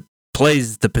defenseman, but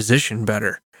plays the position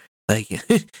better. Like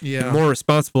more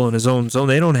responsible in his own zone.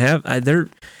 They don't have.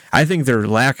 I think they're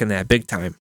lacking that big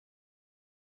time.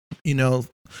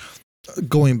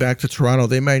 Going back to Toronto,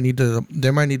 they might need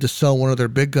to sell one of their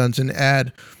big guns and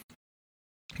add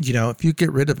if you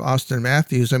get rid of Austin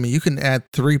Matthews, I mean, you can add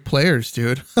 3 players,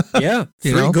 dude. Yeah,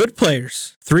 3 good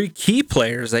players, 3 key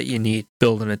players that you need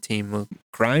building a team. A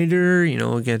grinder,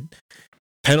 get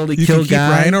penalty kill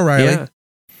guy. Ryan O'Reilly. Yeah.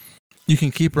 You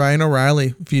can keep Ryan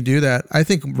O'Reilly if you do that. I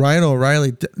think Ryan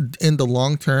O'Reilly, in the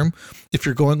long term, if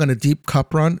you're going on a deep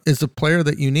cup run, is a player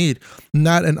that you need,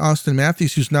 not an Austin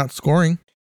Matthews who's not scoring.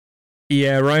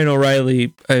 Yeah, Ryan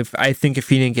O'Reilly, I think if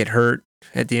he didn't get hurt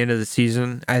at the end of the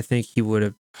season, I think he would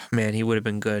have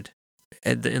been good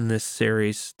in this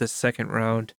series, the second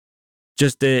round.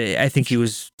 I think he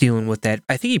was dealing with that.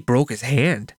 I think he broke his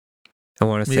hand. I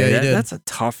want to say that's a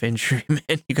tough injury, man.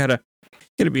 You gotta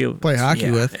be able to play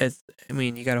hockey with.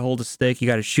 You gotta hold a stick, you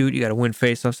gotta shoot, you gotta win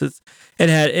faceoffs.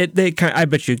 I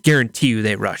bet you, guarantee you,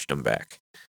 they rushed him back,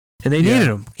 and they needed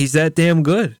him. He's that damn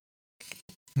good.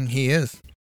 He is.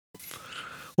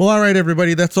 Well, all right,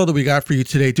 everybody, that's all that we got for you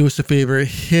today. Do us a favor,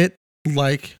 hit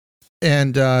like,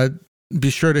 and be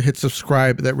sure to hit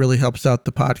subscribe. That really helps out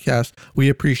the podcast. We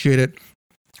appreciate it.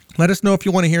 Let us know if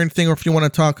you want to hear anything or if you want to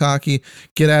talk hockey.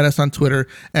 Get at us on Twitter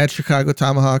 @Chicago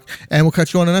Tomahawk, and we'll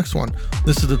catch you on the next one.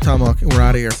 This is the Tomahawk, and we're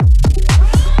out of here.